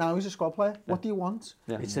 Right now, he's a squad player. Yeah. What do you want?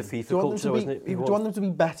 Yeah. It's a FIFA culture, isn't it? Do you want them to be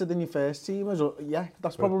better than your first teamers? Or, yeah,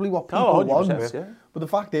 that's probably what people want. Yeah. But the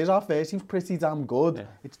fact is, our first team's pretty damn good. Yeah.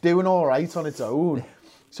 It's doing all right on its own.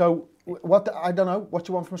 So, I don't know, what do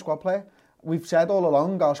you want from a squad player? We've said all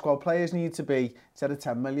along our squad players need to be, instead of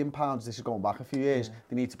 £10 million, this is going back a few years,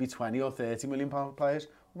 they need to be £20 or £30 million players.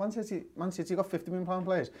 Man City got £50 million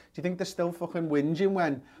players. Do you think they're still fucking whinging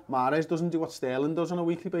when Mahrez doesn't do what Sterling does on a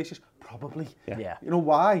weekly basis? Probably. Yeah. You know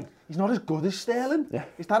why? He's not as good as Sterling. Yeah.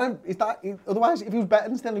 Otherwise, if he was better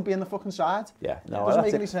than Sterling, he'd be in the fucking side. Yeah. No, it doesn't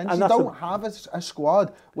make any sense. And you don't have a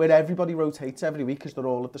squad where everybody rotates every week because they're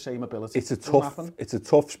all at the same ability. It's a tough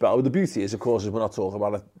spell. The beauty is, of course, is we're not talking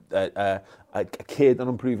about a kid, an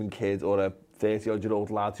unproven kid, or a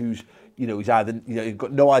 30-odd-year-old lad who's, you know, he's either, you know, you've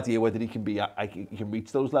got no idea whether he can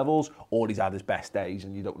reach those levels, or he's had his best days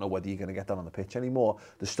and you don't know whether you're going to get that on the pitch anymore.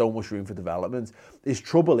 There's so much room for development. His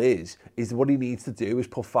trouble is what he needs to do is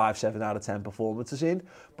put 5, 7 out of 10 performances in,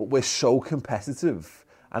 but we're so competitive.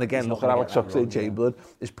 And again, look at Alex Oxlade-Chamberlain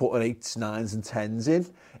is putting 8s, 9s and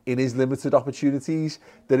 10s in his limited opportunities,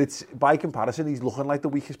 that it's, by comparison, he's looking like the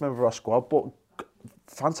weakest member of our squad, but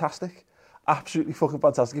fantastic. Absolutely fucking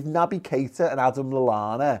fantastic. If Naby Keita and Adam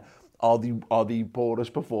Lallana are the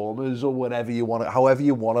poorest performers or whatever you want, however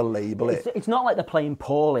you want to label it. It's not like they're playing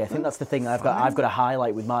poorly. I think that's the thing I've got to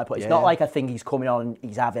highlight with my point. It's not like I think he's coming on and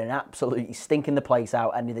he's having an absolutely stinking the place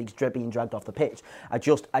out and he's being dragged off the pitch. But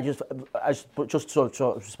just sort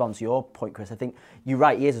of respond to your point, Chris. I think you're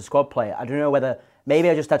right. He is a squad player. I don't know whether.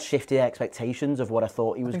 Maybe I just had shifted expectations of what I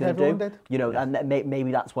thought he was going to do. Did. You know, and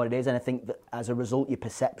maybe that's what it is. And I think that as a result, your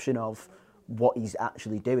perception of what he's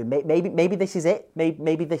actually doing, maybe this is it.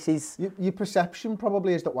 Maybe this is... Your perception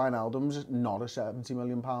probably is that Wijnaldum's not a £70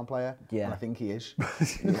 million player. Yeah. And I think he is.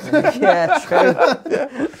 Yeah, true.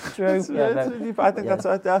 True. I think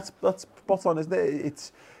that's spot on, isn't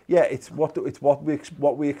it? It's what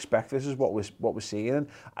we expect. This is what we're seeing. And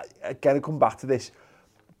again, I come back to this.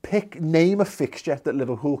 Name a fixture that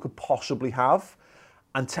Liverpool could possibly have,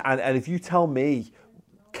 and if you tell me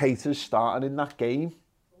Keita's starting in that game,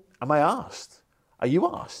 am I asked? Are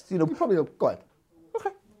you asked? You know, you probably go ahead. Okay.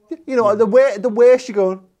 You know, the worst you're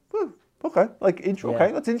going. Okay,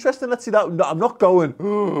 okay, that's interesting. Let's see that. No, I'm not going.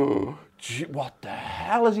 Oh, gee, what the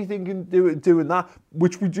hell is he thinking doing that?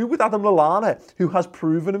 Which we do with Adam Lallana, who has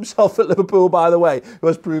proven himself at Liverpool, by the way, who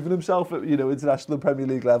has proven himself at international and Premier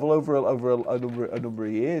League level over a number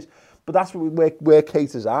of years. But that's where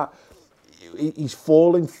Keita's at. He's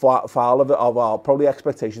falling foul of our probably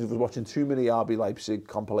expectations. Of watching too many RB Leipzig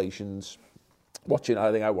compilations. I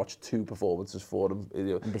think I watched 2 performances for them.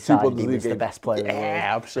 And decided he was the best player in the world.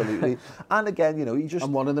 Yeah, absolutely. And again, he just...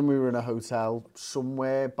 And one of them, we were in a hotel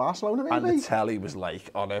somewhere, Barcelona maybe? And the telly was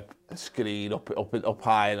on a screen up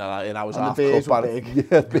high, and I was and half the beers cup. Were big.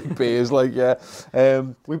 Yeah, big beers, We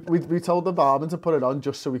told the barman to put it on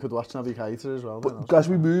just so we could watch Naby Keita as well. But as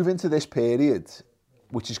we move into this period,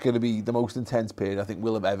 which is going to be the most intense period I think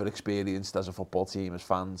we'll have ever experienced as a football team, as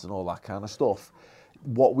fans and all that kind of stuff,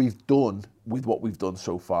 what we've done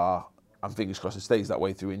so far, and fingers crossed it stays that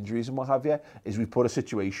way through injuries and what have you, is we've put a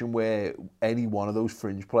situation where any one of those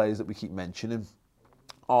fringe players that we keep mentioning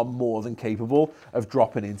are more than capable of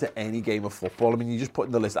dropping into any game of football. I mean, you just put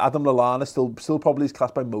in the list, Adam Lallana still probably is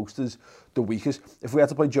classed by most as the weakest. If we had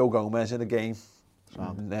to play Joe Gomez in a game,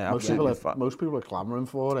 most people are clamouring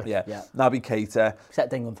for it. Yeah. Naby Keita.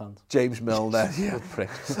 Except England fans. James Milner.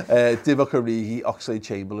 Pricks. Divock Origi,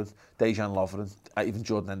 Oxlade-Chamberlain, Dejan Lovren, even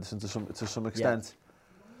Jordan Henderson to some extent.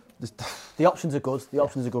 Yeah. The options are good.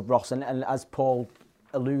 Ross. And as Paul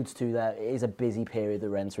alludes to there, it is a busy period that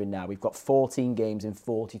we're entering now. We've got 14 games in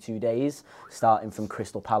 42 days, starting from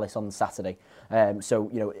Crystal Palace on Saturday. And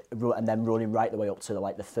then running right the way up to the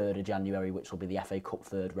 3rd of January, which will be the FA Cup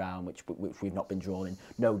third round, which we've not been drawn in.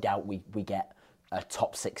 No doubt we get a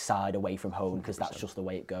top 6 side away from home, because that's just the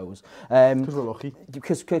way it goes. Because we're lucky.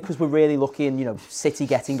 Because we're really lucky, and City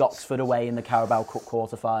getting Oxford away in the Carabao Cup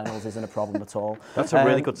quarter-finals isn't a problem at all. That's a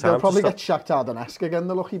really good time. They'll probably get Shakhtar Donetsk again,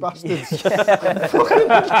 the lucky bastards.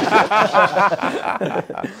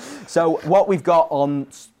 So what we've got on,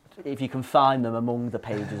 if you can find them among the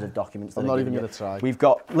pages of documents that I'm not even going to try. We've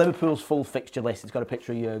got Liverpool's full fixture list. It's got a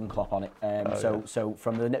picture of Jurgen Klopp on it. So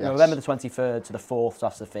from November the 23rd to the 4th,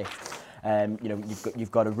 that's the 5th.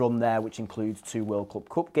 You've got a run there which includes 2 World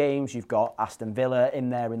Cup games. You've got Aston Villa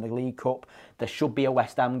in there in the League Cup. There should be a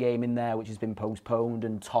West Ham game in there which has been postponed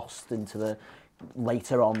and tossed into the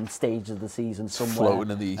later on stage of the season somewhere.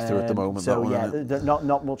 Floating in the ether at the moment. So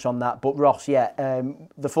not much on that. But Ross,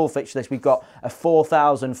 the full fixture list. We've got a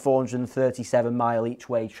 4,437 mile each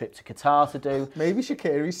way trip to Qatar to do. Maybe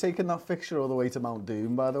Shaqiri's taking that fixture all the way to Mount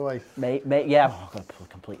Doom, by the way. I've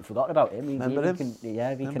completely forgotten about him. Remember him?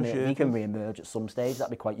 If he can re-emerge at some stage, that'd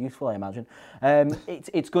be quite useful, I imagine.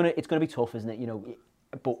 It's gonna be tough, isn't it?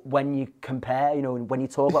 But when you compare, when you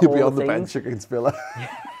talk about He'll all be on the the things, bench against Villa.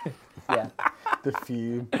 Yeah. The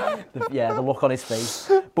fume. The look on his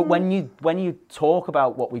face. But when you talk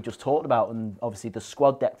about what we just talked about, and obviously the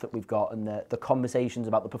squad depth that we've got, and the conversations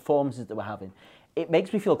about the performances that we're having, it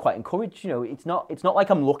makes me feel quite encouraged. It's not like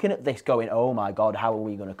I'm looking at this going, oh my God, how are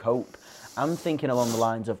we going to cope? I'm thinking along the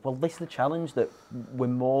lines of, well, this is the challenge that we're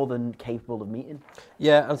more than capable of meeting.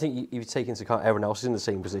 Yeah, I think you take into account everyone else is in the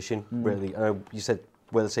same position, really. I know you said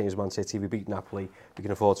we're the same as Man City. We beat Napoli. We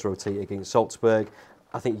can afford to rotate against Salzburg.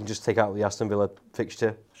 I think you can just take out the Aston Villa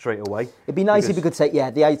fixture straight away. It'd be nice if we could take, the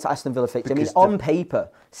Aston Villa fixture. I mean, on paper,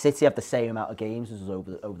 City have the same amount of games as us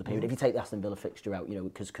over the period. If you take the Aston Villa fixture out,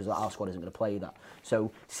 because our squad isn't going to play that.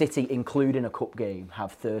 So City, including a cup game,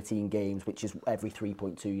 have 13 games, which is every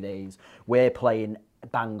 3.2 days. We're playing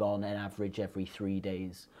bang on an average every 3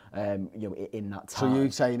 days. In that time. So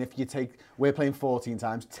you're saying we're playing 14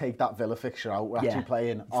 times, take that Villa fixture out, we're actually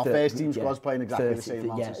playing, our first team squad's playing exactly the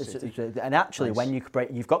same amount as City. And actually, when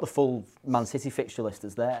you've got the full Man City fixture list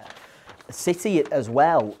as there, City as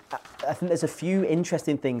well, I think there's a few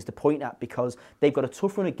interesting things to point at because they've got a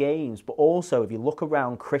tough run of games, but also if you look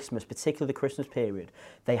around Christmas, particularly the Christmas period,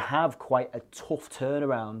 they have quite a tough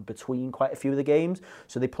turnaround between quite a few of the games.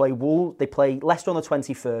 So they play Leicester on the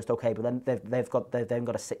 21st, okay, but then they've got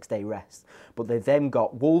a 6-day rest. But they've then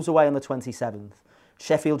got Wolves away on the 27th,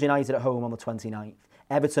 Sheffield United at home on the 29th,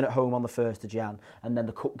 Everton at home on the 1st of Jan, and then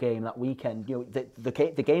the cup game that weekend. You know,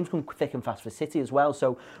 the games come thick and fast for City as well.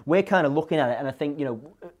 So we're kind of looking at it, and I think, you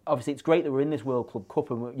know, obviously it's great that we're in this World Club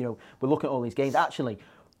Cup and we're looking at all these games. Actually,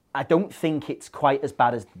 I don't think it's quite as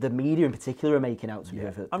bad as the media in particular are making out to be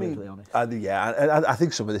perfectly honest. I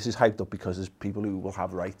think some of this is hyped up because there's people who will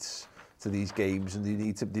have rights to these games, and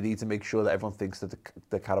they need to make sure that everyone thinks that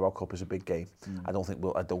the Carabao Cup is a big game. I don't think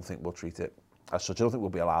we'll treat it as such. I don't think we'll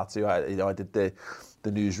be allowed to. I did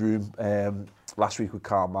the newsroom last week with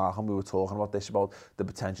Carl Markham. We were talking about this, about the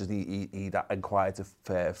potential. He inquired to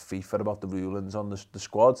FIFA about the rulings on the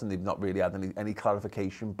squads, and they've not really had any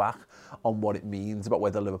clarification back on what it means about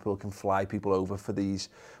whether Liverpool can fly people over for these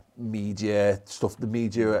media stuff that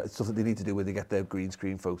they need to do when they get their green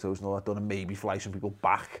screen photos and all that done, and maybe fly some people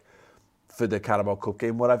back for the Carabao Cup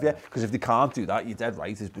game, whatever. Because if they can't do that, you're dead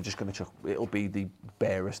right. We're just going to it'll be the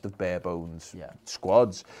barest of bare bones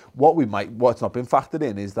squads. What's not been factored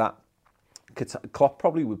in is that Klopp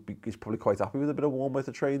is probably quite happy with a bit of warm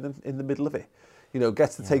weather training in the middle of it. You know,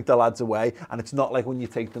 gets to take the lads away, and it's not like when you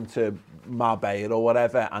take them to Marbella or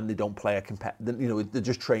whatever and they don't play they're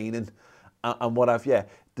just training and what have you.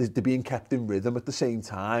 They're being kept in rhythm at the same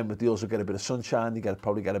time, but they also get a bit of sunshine. They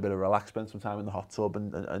probably get a bit of relax, spend some time in the hot tub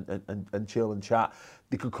and chill and chat.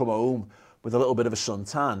 They could come home with a little bit of a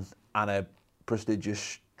suntan and a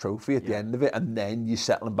prestigious trophy at the end of it, and then you're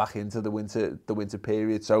settling back into the winter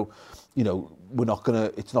period. So, you know,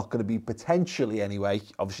 it's not gonna be, potentially anyway.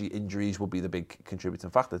 Obviously, injuries will be the big contributing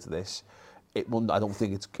factor to this. I don't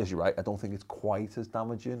think it's, as you're right, I don't think it's quite as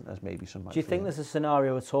damaging as maybe some might. Do you think there's a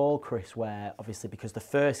scenario at all, Chris, where obviously because the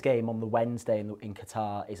first game on the Wednesday in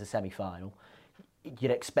Qatar is a semi-final,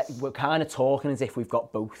 you'd expect, we're kind of talking as if we've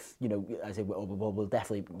got both, you know, as if we'll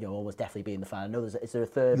definitely, you know, almost definitely be in the final. No, is there a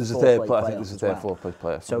third? There's a third player. I think there's a third, fourth place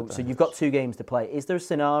player. So you've got 2 games to play. Is there a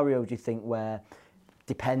scenario, do you think, where,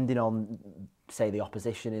 depending on, say, the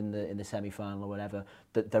opposition in the semi-final or whatever,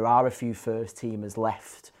 that there are a few first teamers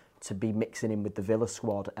left to be mixing in with the Villa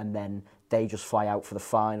squad, and then they just fly out for the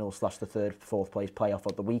final / the third, fourth place playoff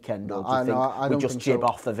at the weekend? Or do you think we just jib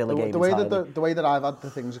off the Villa game entirely? The way that I've had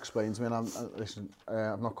the things explained to me, and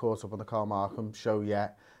I'm not caught up on the Carl Markham show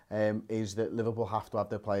yet, is that Liverpool have to have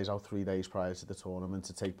their players out 3 days prior to the tournament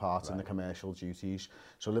to take part in the commercial duties.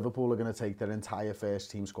 So Liverpool are going to take their entire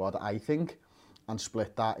first team squad, I think, and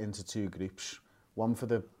split that into 2 groups. One for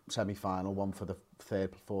the semi-final, one for the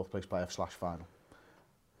third, fourth place playoff / final.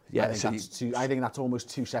 Yeah, I think that's almost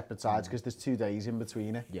 2 separate sides because there's 2 days in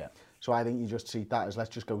between it. Yeah. So I think you just treat that as, let's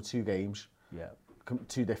just go 2 games. Yeah.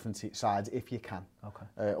 2 different sides if you can.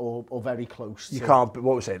 Okay. Or very close. You can't.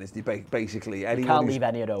 What we're saying is basically anyone. You can't leave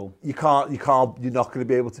any at home. You can't. You're not going to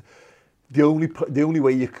be able to. The only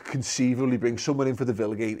way you could conceivably bring someone in for the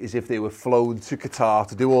Villa game is if they were flown to Qatar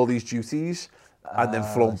to do all these duties. And then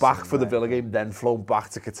flown back for the Villa game, then flown back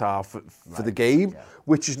to Qatar for the game,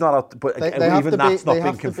 which is not. But even that's not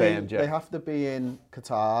been confirmed yet. They have to be in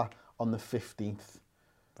Qatar on the 15th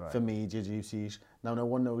for media duties. Now, no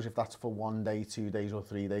one knows if that's for 1 day, 2 days, or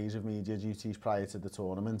 3 days of media duties prior to the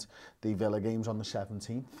tournament. The Villa game's on the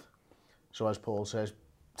 17th. So, as Paul says,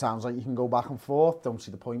 sounds like you can go back and forth. Don't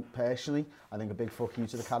see the point personally. I think a big fuck you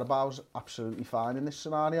to the Carabao's absolutely fine in this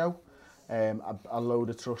scenario. A load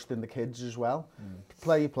of trust in the kids as well.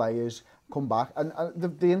 Play your players, come back. And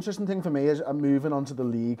the interesting thing for me is, I'm moving on to the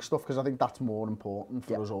league stuff, because I think that's more important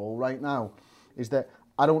for us all right now, is that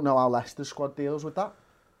I don't know how Leicester's squad deals with that,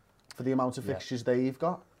 for the amount of fixtures they've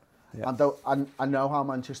got. And I know how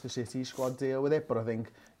Manchester City's squad deal with it, but I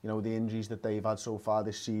think, you know, the injuries that they've had so far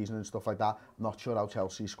this season and stuff like that, I'm not sure how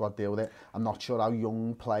Chelsea's squad deal with it. I'm not sure how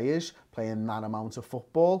young players playing that amount of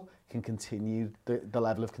football can continue the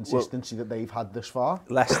level of consistency that they've had this far.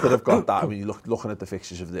 Leicester have got that. I mean, you're looking at the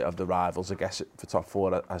fixtures of the rivals, I guess, for top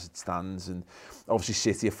 4 as it stands, and obviously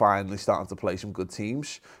City are finally starting to play some good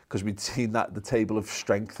teams, because we'd seen that the table of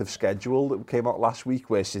strength of schedule that came out last week,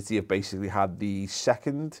 where City have basically had the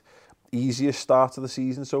second easiest start of the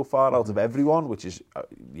season so far out of everyone, which is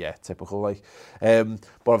typical. But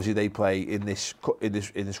obviously they play in this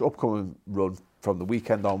upcoming run from the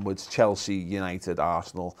weekend onwards, Chelsea, United,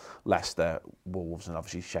 Arsenal, Leicester, Wolves, and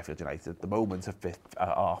obviously Sheffield United at the moment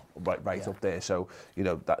are right up there. So, you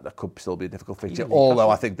know, that could still be a difficult fixture, although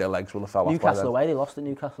I think their legs will have fell off by then. Newcastle away, they lost at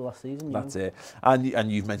Newcastle last season. That's it.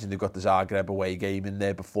 And you've mentioned they've got the Zagreb away game in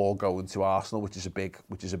there before going to Arsenal, which is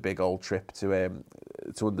a big old trip to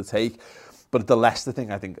undertake. But the Leicester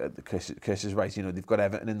thing, I think Chris is right. You know, they've got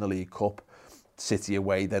Everton in the League Cup, City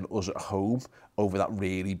away, then us at home over that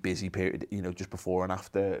really busy period, you know, just before and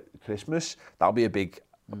after Christmas. That'll be a big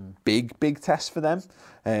test for them.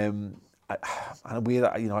 And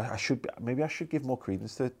I should give more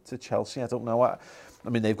credence to Chelsea. I don't know. I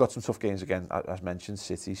mean, they've got some tough games again, as mentioned,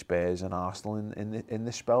 City, Spurs, and Arsenal in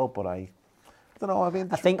this spell. But I don't know.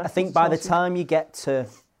 I think by the time you get to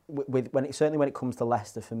certainly when it comes to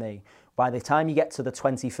Leicester for me, by the time you get to the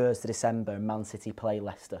 21st of December and Man City play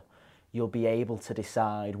Leicester, you'll be able to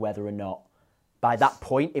decide whether or not, by that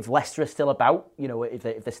point, if Leicester are still about, you know, if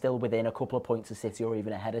they're still within a couple of points of City or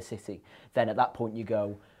even ahead of City, then at that point you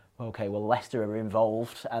go, okay, well, Leicester are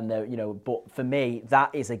involved, and they're, you know, but for me,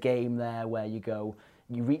 that is a game there where you go,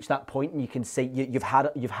 you reach that point and you can see you've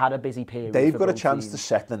had a busy period. They've got a chance to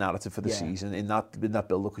set the narrative for the season in that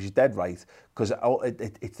build-up, because you're dead right, because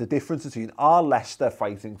it's the difference between, are Leicester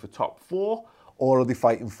fighting for top 4, or are they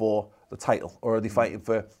fighting for the title, or are they fighting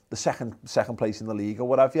for the second place in the league or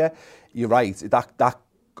whatever? You're right. That's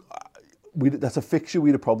a fixture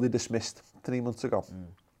we'd have probably dismissed 3 months ago.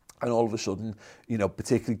 And all of a sudden, you know,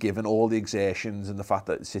 particularly given all the exertions and the fact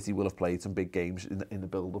that City will have played some big games in the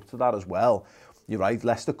build-up to that as well, you're right.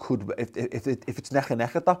 Leicester could, if it's neck and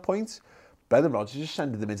neck at that point, Brendan Rodgers just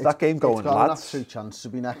sending them into that game going, it's got lads. An absolute chance to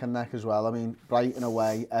be neck and neck as well. I mean, Brighton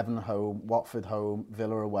away, Everton home, Watford home,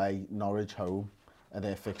 Villa away, Norwich home are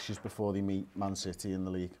their fixtures before they meet Man City in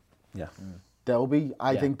the league. Yeah.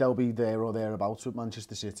 I think they'll be there or thereabouts with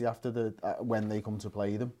Manchester City after when they come to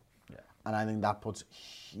play them. Yeah. And I think that puts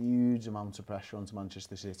huge amounts of pressure onto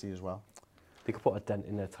Manchester City as well. They could put a dent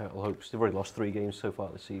in their title hopes. They've already lost 3 games so far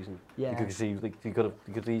this season. Yeah. They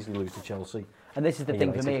could easily lose to Chelsea. And this is the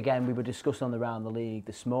thing for me, again, we were discussing on the Round the League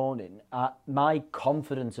this morning. My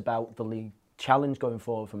confidence about the league challenge going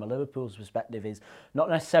forward from a Liverpool's perspective is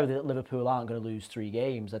not necessarily that Liverpool aren't going to lose 3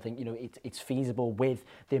 games. I think, you know, it's feasible with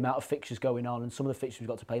the amount of fixtures going on and some of the fixtures we've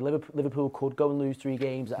got to play. Liverpool could go and lose 3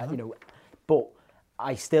 games, you know, but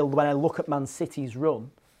I still, when I look at Man City's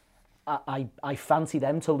run, I fancy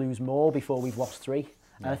them to lose more before we've lost 3.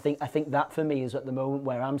 And I think that for me is at the moment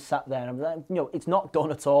where I'm sat there and I'm, you know, it's not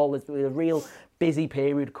done at all. There's a real busy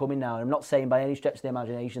period coming now. And I'm not saying by any stretch of the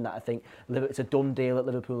imagination that I think it's a done deal that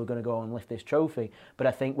Liverpool are going to go and lift this trophy. But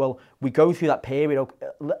I think, well, we go through that period.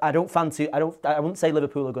 I wouldn't say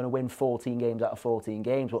Liverpool are going to win 14 games out of 14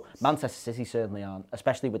 games, but Manchester City certainly aren't,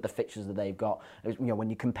 especially with the fixtures that they've got. You know, when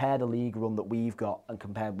you compare the league run that we've got and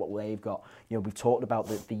compare what they've got, you know, we've talked about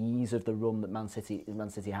the ease of the run that Man City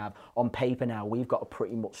have. On paper now, we've got a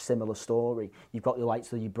pretty much similar story. You've got your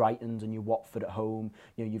likes of your Brightons and your Watford at home.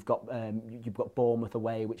 You know, you've got Bournemouth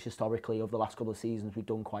away, which historically over the last couple of seasons we've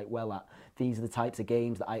done quite well at. These are the types of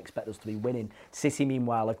games that I expect us to be winning. City,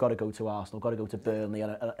 meanwhile, have got to go to Arsenal, got to go to Burnley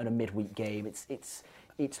on a midweek game. It's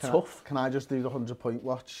tough. Can I just do the 100-point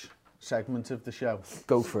watch segment of the show?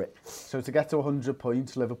 Go for it. So to get to 100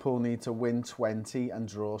 points, Liverpool need to win 20 and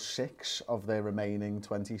draw 6 of their remaining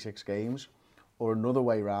 26 games. Or another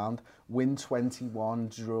way round, win 21,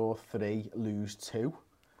 draw 3, lose 2.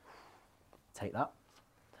 Take that.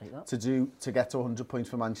 To get to 100 points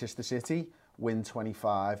for Manchester City, win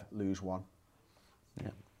 25, lose 1. Yeah.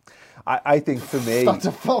 I think for me... That's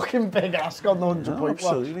a fucking big ask on the 100-point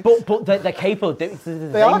watch. But they're capable.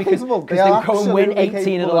 They are capable. Because they go and win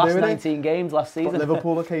 18 of the last 19 games last season. But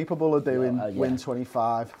Liverpool are capable of doing win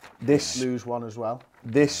 25, lose 1 as well.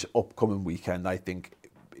 This upcoming weekend, I think,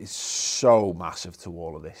 is so massive to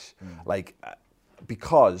all of this. Like,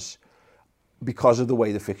 because of the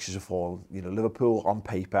way the fixtures have fallen, you know, Liverpool on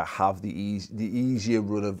paper have the easier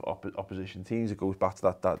run of opposition teams. It goes back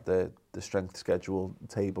to the strength schedule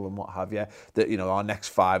table and what have you. That, you know, our next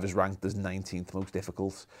 5 is ranked as 19th most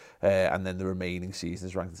difficult, and then the remaining season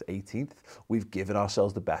is ranked as 18th. We've given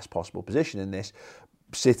ourselves the best possible position in this.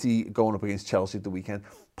 City going up against Chelsea at the weekend.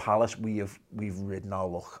 Palace, we've ridden our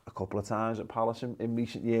luck a couple of times at Palace in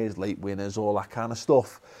recent years, late winners, all that kind of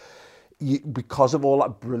stuff. Because of all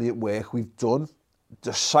that brilliant work we've done,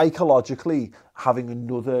 just psychologically having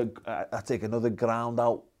another ground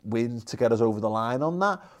out win to get us over the line on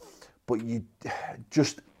that. But you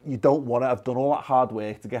don't want to have done all that hard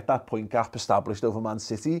work to get that point gap established over Man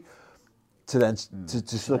City, to then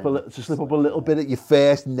to slip up a little bit at your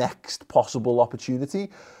first next possible opportunity.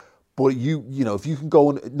 But you know, if you can go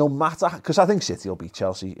and no matter, because I think City will beat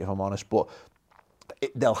Chelsea, if I'm honest, but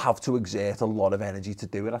they'll have to exert a lot of energy to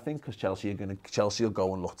do it, I think, because Chelsea will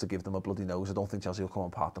go and look to give them a bloody nose. I don't think Chelsea will come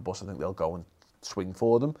and park the bus. I think they'll go and swing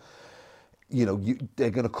for them. You know, they're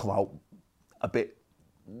going to come out a bit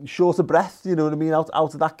short of breath, you know what I mean, out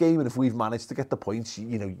of that game. And if we've managed to get the points,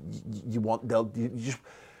 you know, you want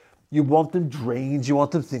them drained. You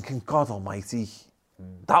want them thinking, God Almighty,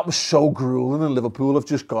 that was so grueling, and Liverpool have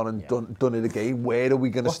just gone and done it again. Where are we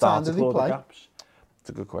going to start to close the gaps? It's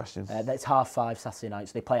a good question. It's 5:30 Saturday night,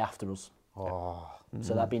 so they play after us.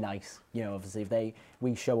 So that'd be nice. You know, obviously, if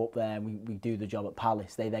we show up there and we do the job at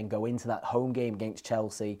Palace, they then go into that home game against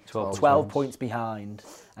Chelsea, 12 points behind.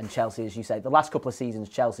 And Chelsea, as you say, the last couple of seasons,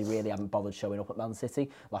 Chelsea really haven't bothered showing up at Man City.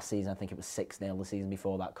 Last season, I think it was 6-0. The season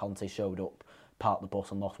before that, Conte showed up, parked the bus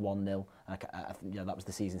and lost 1-0. You know, that was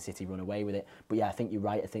the season City run away with it. But yeah, I think you're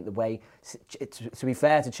right. I think the way, to be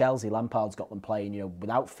fair to Chelsea, Lampard's got them playing, you know,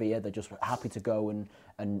 without fear. They're just happy to go and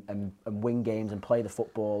win games and play the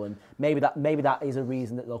football. And maybe that is a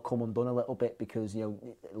reason that they'll come undone a little bit, because, you know,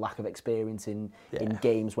 lack of experience in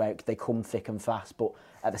games where they come thick and fast. But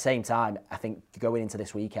at the same time, I think going into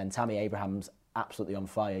this weekend, Tammy Abraham's absolutely on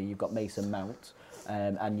fire. You've got Mason Mount.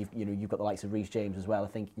 And you've got the likes of Reece James as well. I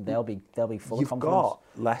think they'll be full of confidence. You've got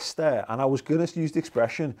Leicester, and I was going to use the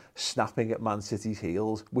expression snapping at Man City's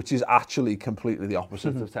heels, which is actually completely the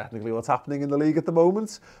opposite of technically what's happening in the league at the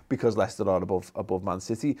moment, because Leicester are above Man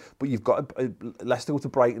City. But you've got Leicester go to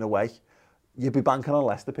Brighton away. You'd be banking on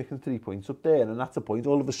Leicester picking 3 points up there, and that's the point.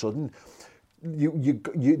 All of a sudden,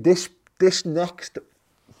 this next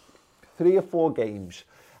 3 or 4 games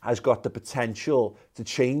has got the potential to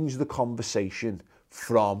change the conversation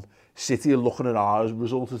from City are looking at our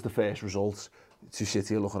result as the first result to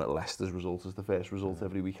City are looking at Leicester's result as the first result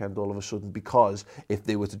every weekend all of a sudden. Because if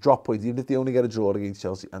they were to drop points, even if they only get a draw against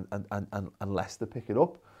Chelsea and Leicester pick it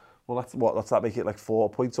up, well, let's that make it like 4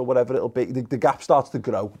 points or whatever it'll be. The gap starts to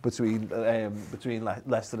grow between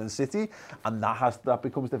Leicester and City, and that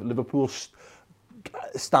becomes different. Liverpool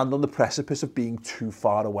stand on the precipice of being too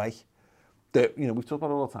far away. You know, we've talked about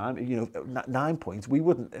it all the time. You know, 9 points. We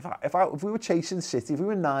wouldn't. If we were chasing City, if we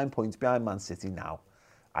were 9 points behind Man City now,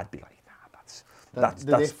 I'd be like, nah,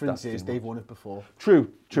 the difference is they've won it before.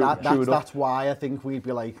 True. That's why I think we'd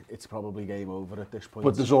be like, it's probably game over at this point.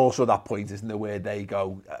 But there's also that point, isn't there, where they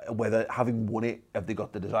go, whether having won it, have they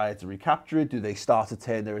got the desire to recapture it? Do they start to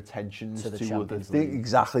turn their attentions to other things?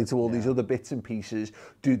 Exactly, to all these other bits and pieces.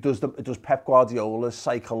 Does Pep Guardiola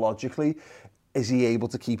psychologically, is he able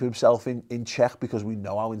to keep himself in check, because we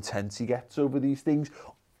know how intense he gets over these things?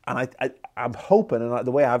 And I'm hoping, and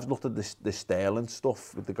the way I've looked at this Sterling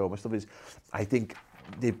stuff with the Gomez stuff is, I think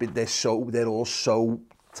they're all so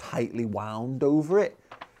tightly wound over it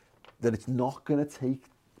that it's not going to take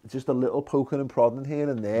just a little poking and prodding here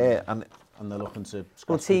and there, and they're looking to.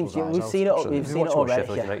 Well, teams, we've seen it already.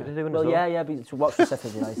 Well, yeah, but to watch the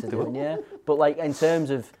Sheffield United doing, yeah. But like in terms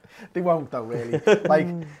of, they won't though, really. Like.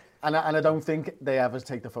 And I don't think they ever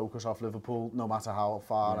take the focus off Liverpool, no matter how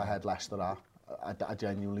far ahead Leicester are. I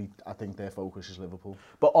genuinely think their focus is Liverpool.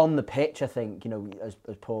 But on the pitch, I think, you know, as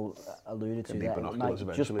Paul alluded to, there, it might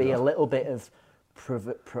just be a little bit of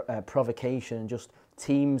provocation, and just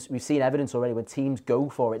teams. We've seen evidence already when teams go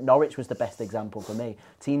for it. Norwich was the best example for me.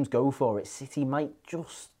 Teams go for it. City might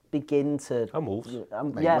just begin to. And Wolves.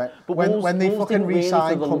 But when they fucking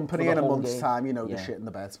re-sign Company in a month's time, you know, they're shit in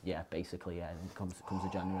the bed. Yeah, basically, yeah. It comes to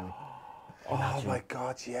January. Oh my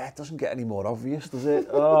God, yeah, it doesn't get any more obvious, does it?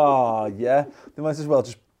 Oh, yeah. They might as well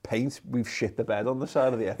just paint, we've shit the bed on the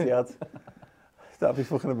side of the Etihad. That'd be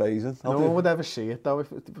fucking amazing. No one would ever see it, though,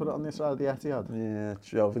 if they put it on the side of the Etihad. Yeah,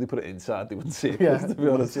 true. If they put it inside, they wouldn't see it, to be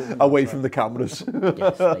honest. Away from the cameras.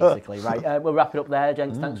 Yes, basically. Right, we'll wrap it up there,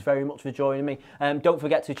 gents. Thanks very much for joining me. Don't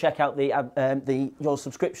forget to check out your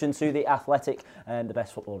subscription to The Athletic, the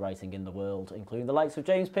best football writing in the world, including the likes of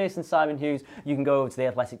James Pearce and Simon Hughes. You can go over to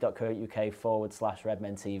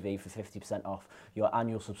theathletic.co.uk/RedmenTV for 50% off your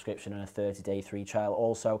annual subscription and a 30-day free trial.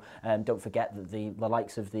 Also, don't forget that the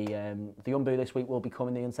likes of the Umbu this week will be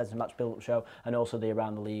coming, the Uncensored Match Build-Up show, and also the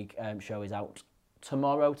Around the League show is out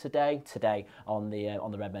today on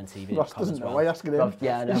the Redmen TV. Ross doesn't know. Why are you asking him?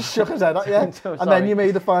 Yeah, I know. He shook his head at you, and then you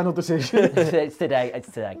made the final decision. It's today.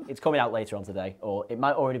 It's coming out later on today, or it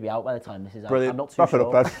might already be out by the time this is out. Brilliant. I'm not too Wrap sure. it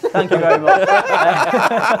up, Ben. Thank you very much.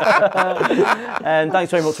 And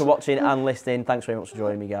thanks very much for watching and listening. Thanks very much for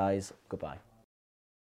joining me, guys. Goodbye.